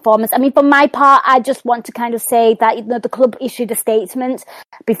drab performance. I mean, for my part, I just want to kind of say that the club issued a statement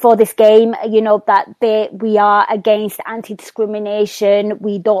before this game, that we are against anti-discrimination.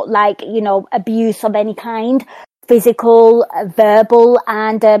 We don't like, abuse of any kind, physical, verbal.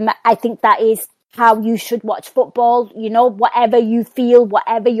 And I think that is how you should watch football. Whatever you feel,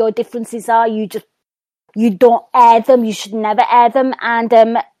 whatever your differences are, you don't air them. You should never air them. And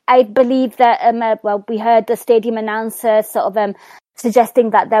I believe that, we heard the stadium announcer sort of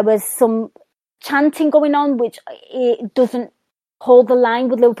suggesting that there was some chanting going on, which it doesn't hold the line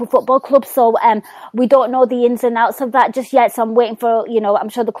with Liverpool Football Club. So we don't know the ins and outs of that just yet. So I'm waiting for, I'm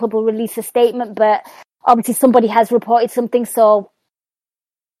sure the club will release a statement. But obviously somebody has reported something. So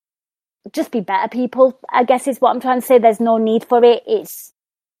just be better, people, I guess is what I'm trying to say. There's no need for it. It's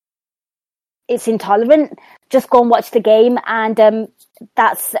intolerant. Just go and watch the game, and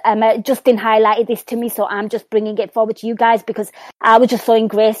that's Justin highlighted this to me, so I'm just bringing it forward to you guys because I was just so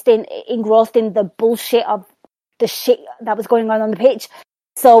engrossed in the bullshit of the shit that was going on the pitch.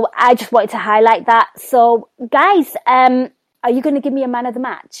 So I just wanted to highlight that. So guys, are you going to give me a man of the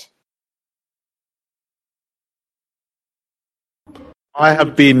match? I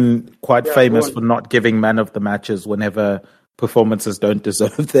have been quite famous for not giving man of the matches whenever performances don't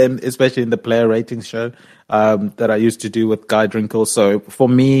deserve them, especially in the player ratings show that I used to do with Guy Drinkle. So for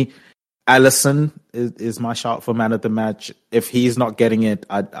me, Alisson is my shout for man of the match. If he's not getting it,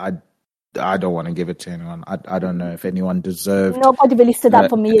 I don't want to give it to anyone. I don't know if anyone deserved. Nobody really stood up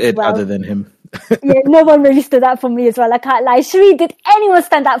for me as well. Other than him. Yeah, no one really stood up for me as well. I can't lie. Cherie, did anyone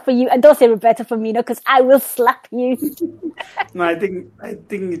stand up for you? And don't say Roberto Firmino because I will slap you. No, I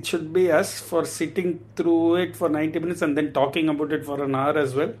think it should be us for sitting through it for 90 minutes and then talking about it for an hour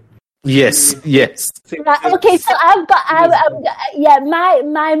as well. Yes. Right, okay, so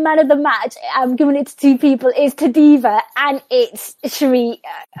my man of the match, I'm giving it to two people, is Tadiva and it's Sheree.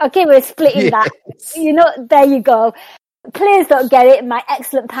 Okay, we're splitting that. There you go. Players don't get it. My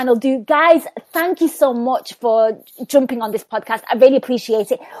excellent panel do. Guys, thank you so much for jumping on this podcast. I really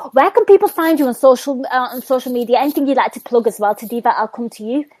appreciate it. Where can people find you on social media? Anything you'd like to plug as well, Tadiva? I'll come to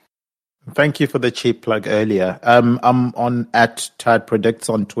you. Thank you for the cheap plug earlier. I'm on @TadPredicts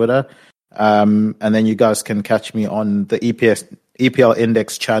on Twitter. And then you guys can catch me on the EPL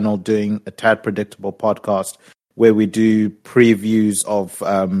Index channel doing a Tad Predictable podcast where we do previews of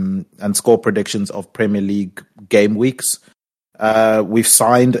and score predictions of Premier League game weeks. We've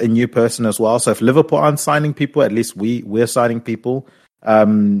signed a new person as well. So if Liverpool aren't signing people, at least we're signing people.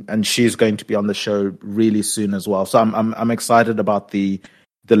 And she's going to be on the show really soon as well. So I'm excited about the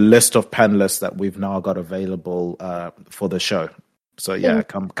list of panelists that we've now got available for the show. So yeah,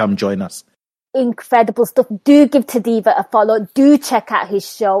 come join us. Incredible stuff. Do give Tadiva a follow. Do check out his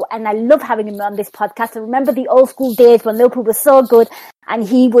show. And I love having him on this podcast. I remember the old school days when Liverpool was so good and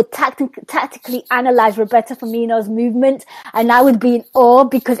he would tactically analyse Roberto Firmino's movement. And I would be in awe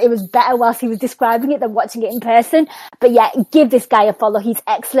because it was better whilst he was describing it than watching it in person. But yeah, give this guy a follow. He's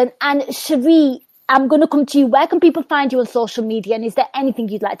excellent. And Sheree, I'm going to come to you. Where can people find you on social media? And is there anything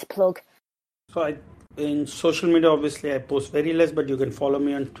you'd like to plug? So in social media, obviously, I post very less, but you can follow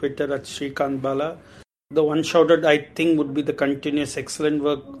me on Twitter at Shrikant Bala. The one shout out, I think, would be the continuous excellent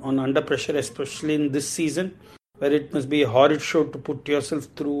work on Under Pressure, especially in this season, where it must be a horrid show to put yourself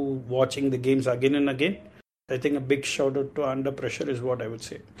through watching the games again and again. I think a big shout out to Under Pressure is what I would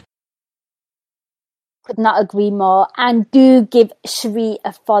say. Could not agree more. And do give Sheree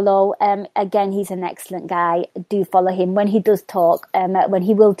a follow. Again, he's an excellent guy. Do follow him. When he does talk, when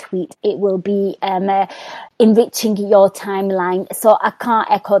he will tweet, it will be enriching your timeline. So I can't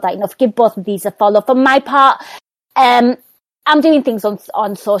echo that enough. Give both of these a follow. For my part, I'm doing things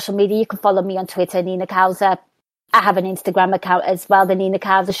on social media. You can follow me on Twitter, Nina Kauser. I have an Instagram account as well, the Nina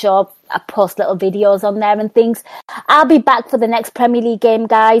Kauser Show. I post little videos on there and things. I'll be back for the next Premier League game,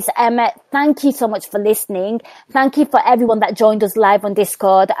 guys. Thank you so much for listening. Thank you for everyone that joined us live on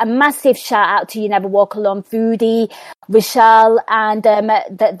Discord. A massive shout out to You Never Walk Alone, Foodie, Vishal, and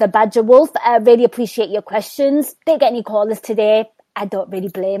the Badger Wolf. I really appreciate your questions. Didn't get any callers today. I don't really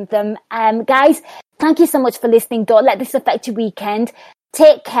blame them. Guys, thank you so much for listening. Don't let this affect your weekend.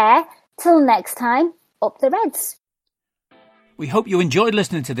 Take care. Till next time, up the Reds. We hope you enjoyed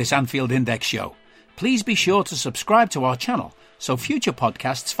listening to this Anfield Index show. Please be sure to subscribe to our channel so future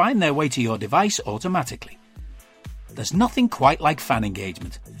podcasts find their way to your device automatically. There's nothing quite like fan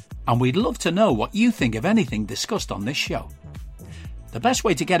engagement, and we'd love to know what you think of anything discussed on this show. The best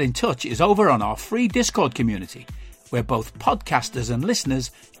way to get in touch is over on our free Discord community, where both podcasters and listeners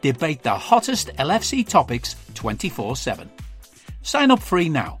debate the hottest LFC topics 24/7. Sign up free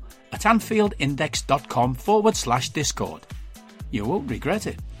now at AnfieldIndex.com/Discord. You won't regret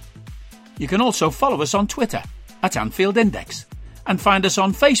it. You can also follow us on Twitter at Anfield Index and find us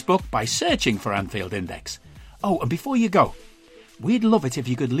on Facebook by searching for Anfield Index. Oh, and before you go, we'd love it if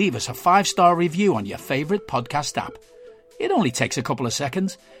you could leave us a 5-star review on your favourite podcast app. It only takes a couple of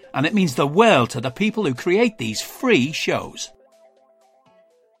seconds, and it means the world to the people who create these free shows.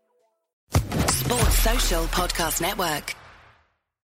 Sports Social Podcast Network.